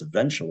for us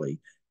eventually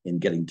in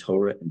getting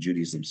Torah and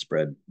Judaism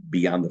spread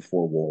beyond the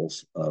four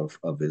walls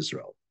of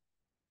Israel.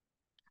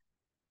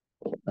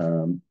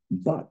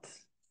 But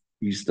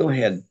you still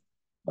had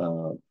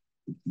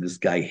this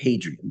guy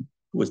Hadrian,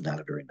 who was not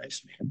a very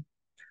nice man,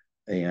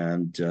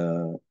 and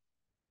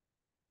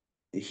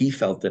he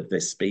felt that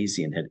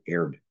Vespasian had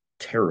erred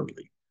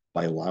terribly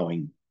by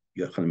allowing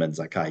Yohanan ben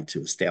Zakkai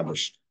to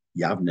establish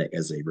Yavne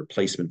as a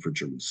replacement for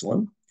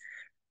Jerusalem.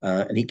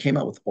 And he came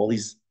out with all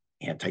these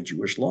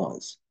anti-Jewish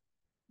laws.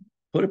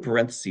 Put a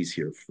parenthesis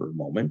here for a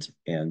moment,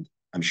 and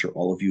I'm sure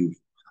all of you have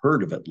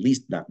heard of, at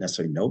least not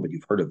necessarily know, but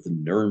you've heard of the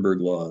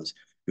Nuremberg laws.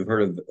 You've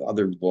heard of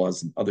other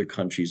laws in other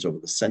countries over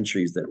the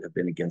centuries that have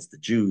been against the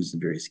Jews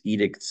and various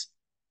edicts.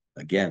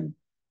 Again,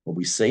 what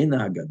we say in the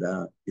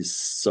Haggadah is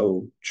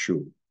so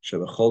true.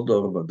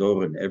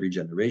 In every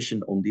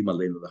generation,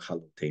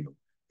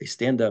 they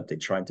stand up, they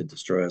try to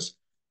destroy us.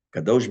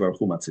 Kadosh Baruch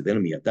Hu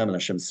and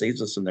Hashem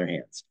saves us in their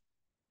hands.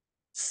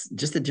 It's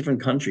just a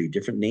different country,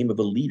 different name of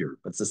a leader,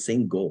 but it's the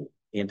same goal.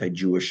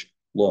 Anti-Jewish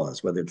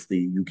laws, whether it's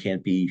you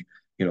can't be,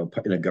 in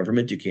a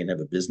government, you can't have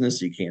a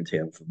business, you can't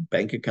have a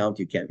bank account,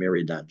 you can't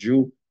marry a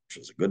non-Jew, which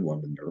was a good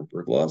one, the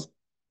Nuremberg laws,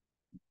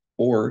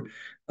 or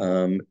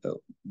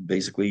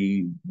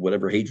basically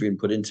whatever Hadrian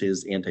put into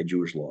his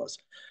anti-Jewish laws.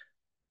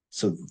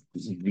 So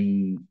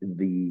the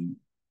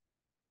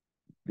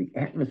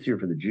atmosphere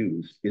for the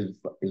Jews is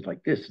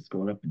like this. It's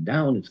going up and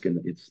down. It's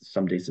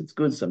some days it's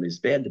good, some days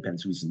bad,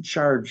 depends who's in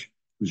charge,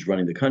 who's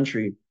running the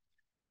country.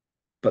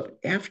 But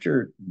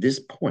after this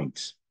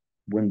point,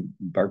 when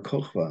Bar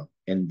Kochva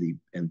and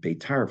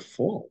Beitar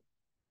fall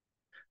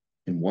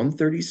in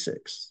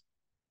 136,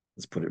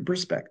 let's put it in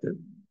perspective,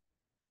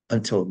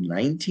 until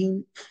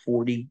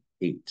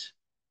 1948,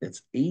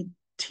 that's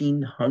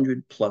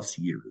 1,800 plus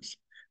years,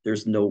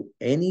 there's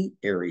any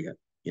area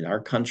in our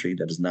country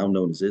that is now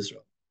known as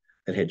Israel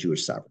that had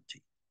Jewish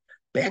sovereignty.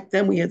 Back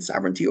then, we had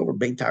sovereignty over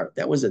Beitar.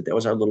 That was it. That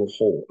was our little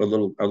hole, our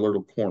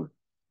little corner.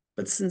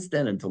 But since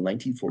then, until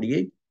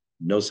 1948,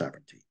 no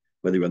sovereignty.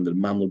 Whether you're under the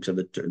Mamluks or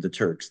the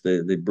Turks,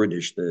 the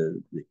British,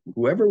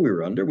 whoever we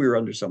were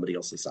under somebody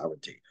else's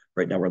sovereignty.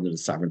 Right now, we're under the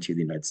sovereignty of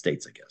the United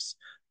States, I guess.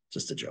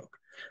 Just a joke.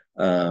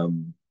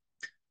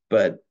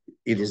 But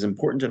it is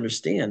important to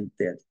understand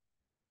that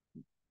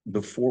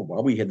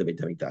while we had the Beit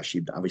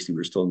HaMikdash, obviously we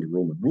were still under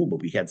Roman rule,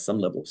 but we had some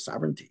level of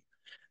sovereignty.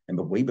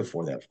 But way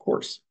before that, of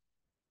course.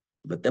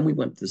 But then we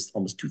went this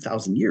almost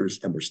 2,000 years,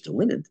 and we're still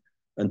in it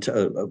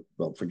until,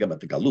 forget about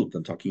the Galut.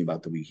 I'm talking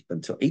about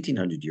until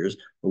 1,800 years,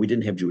 where we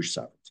didn't have Jewish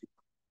sovereignty.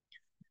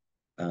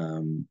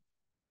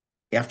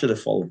 After the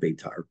fall of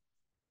Beitar,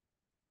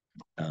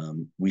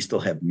 we still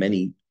have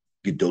many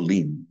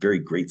Gedolim, very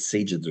great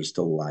sages that are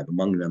still alive.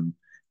 Among them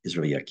is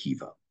Rabbi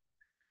Akiva.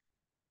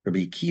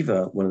 Rabbi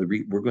Akiva,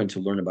 we're going to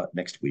learn about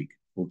next week.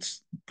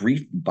 Let's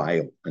brief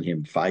bio on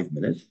him, 5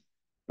 minutes,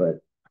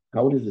 but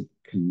how does it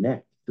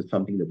connect to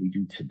something that we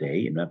do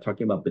today? I'm not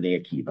talking about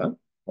Bnei Akiva,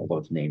 although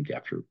it's named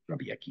after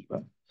Rabbi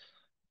Akiva.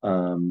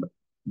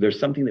 There's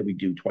something that we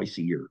do twice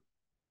a year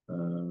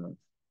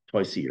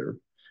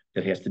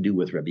that has to do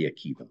with Rabbi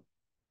Akiva.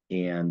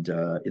 And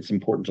it's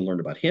important to learn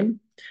about him,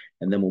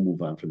 and then we'll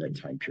move on from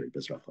that time period.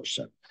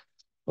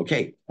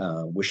 Okay,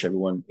 wish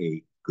everyone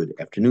a good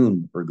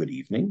afternoon or good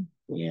evening,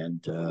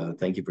 and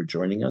thank you for joining us.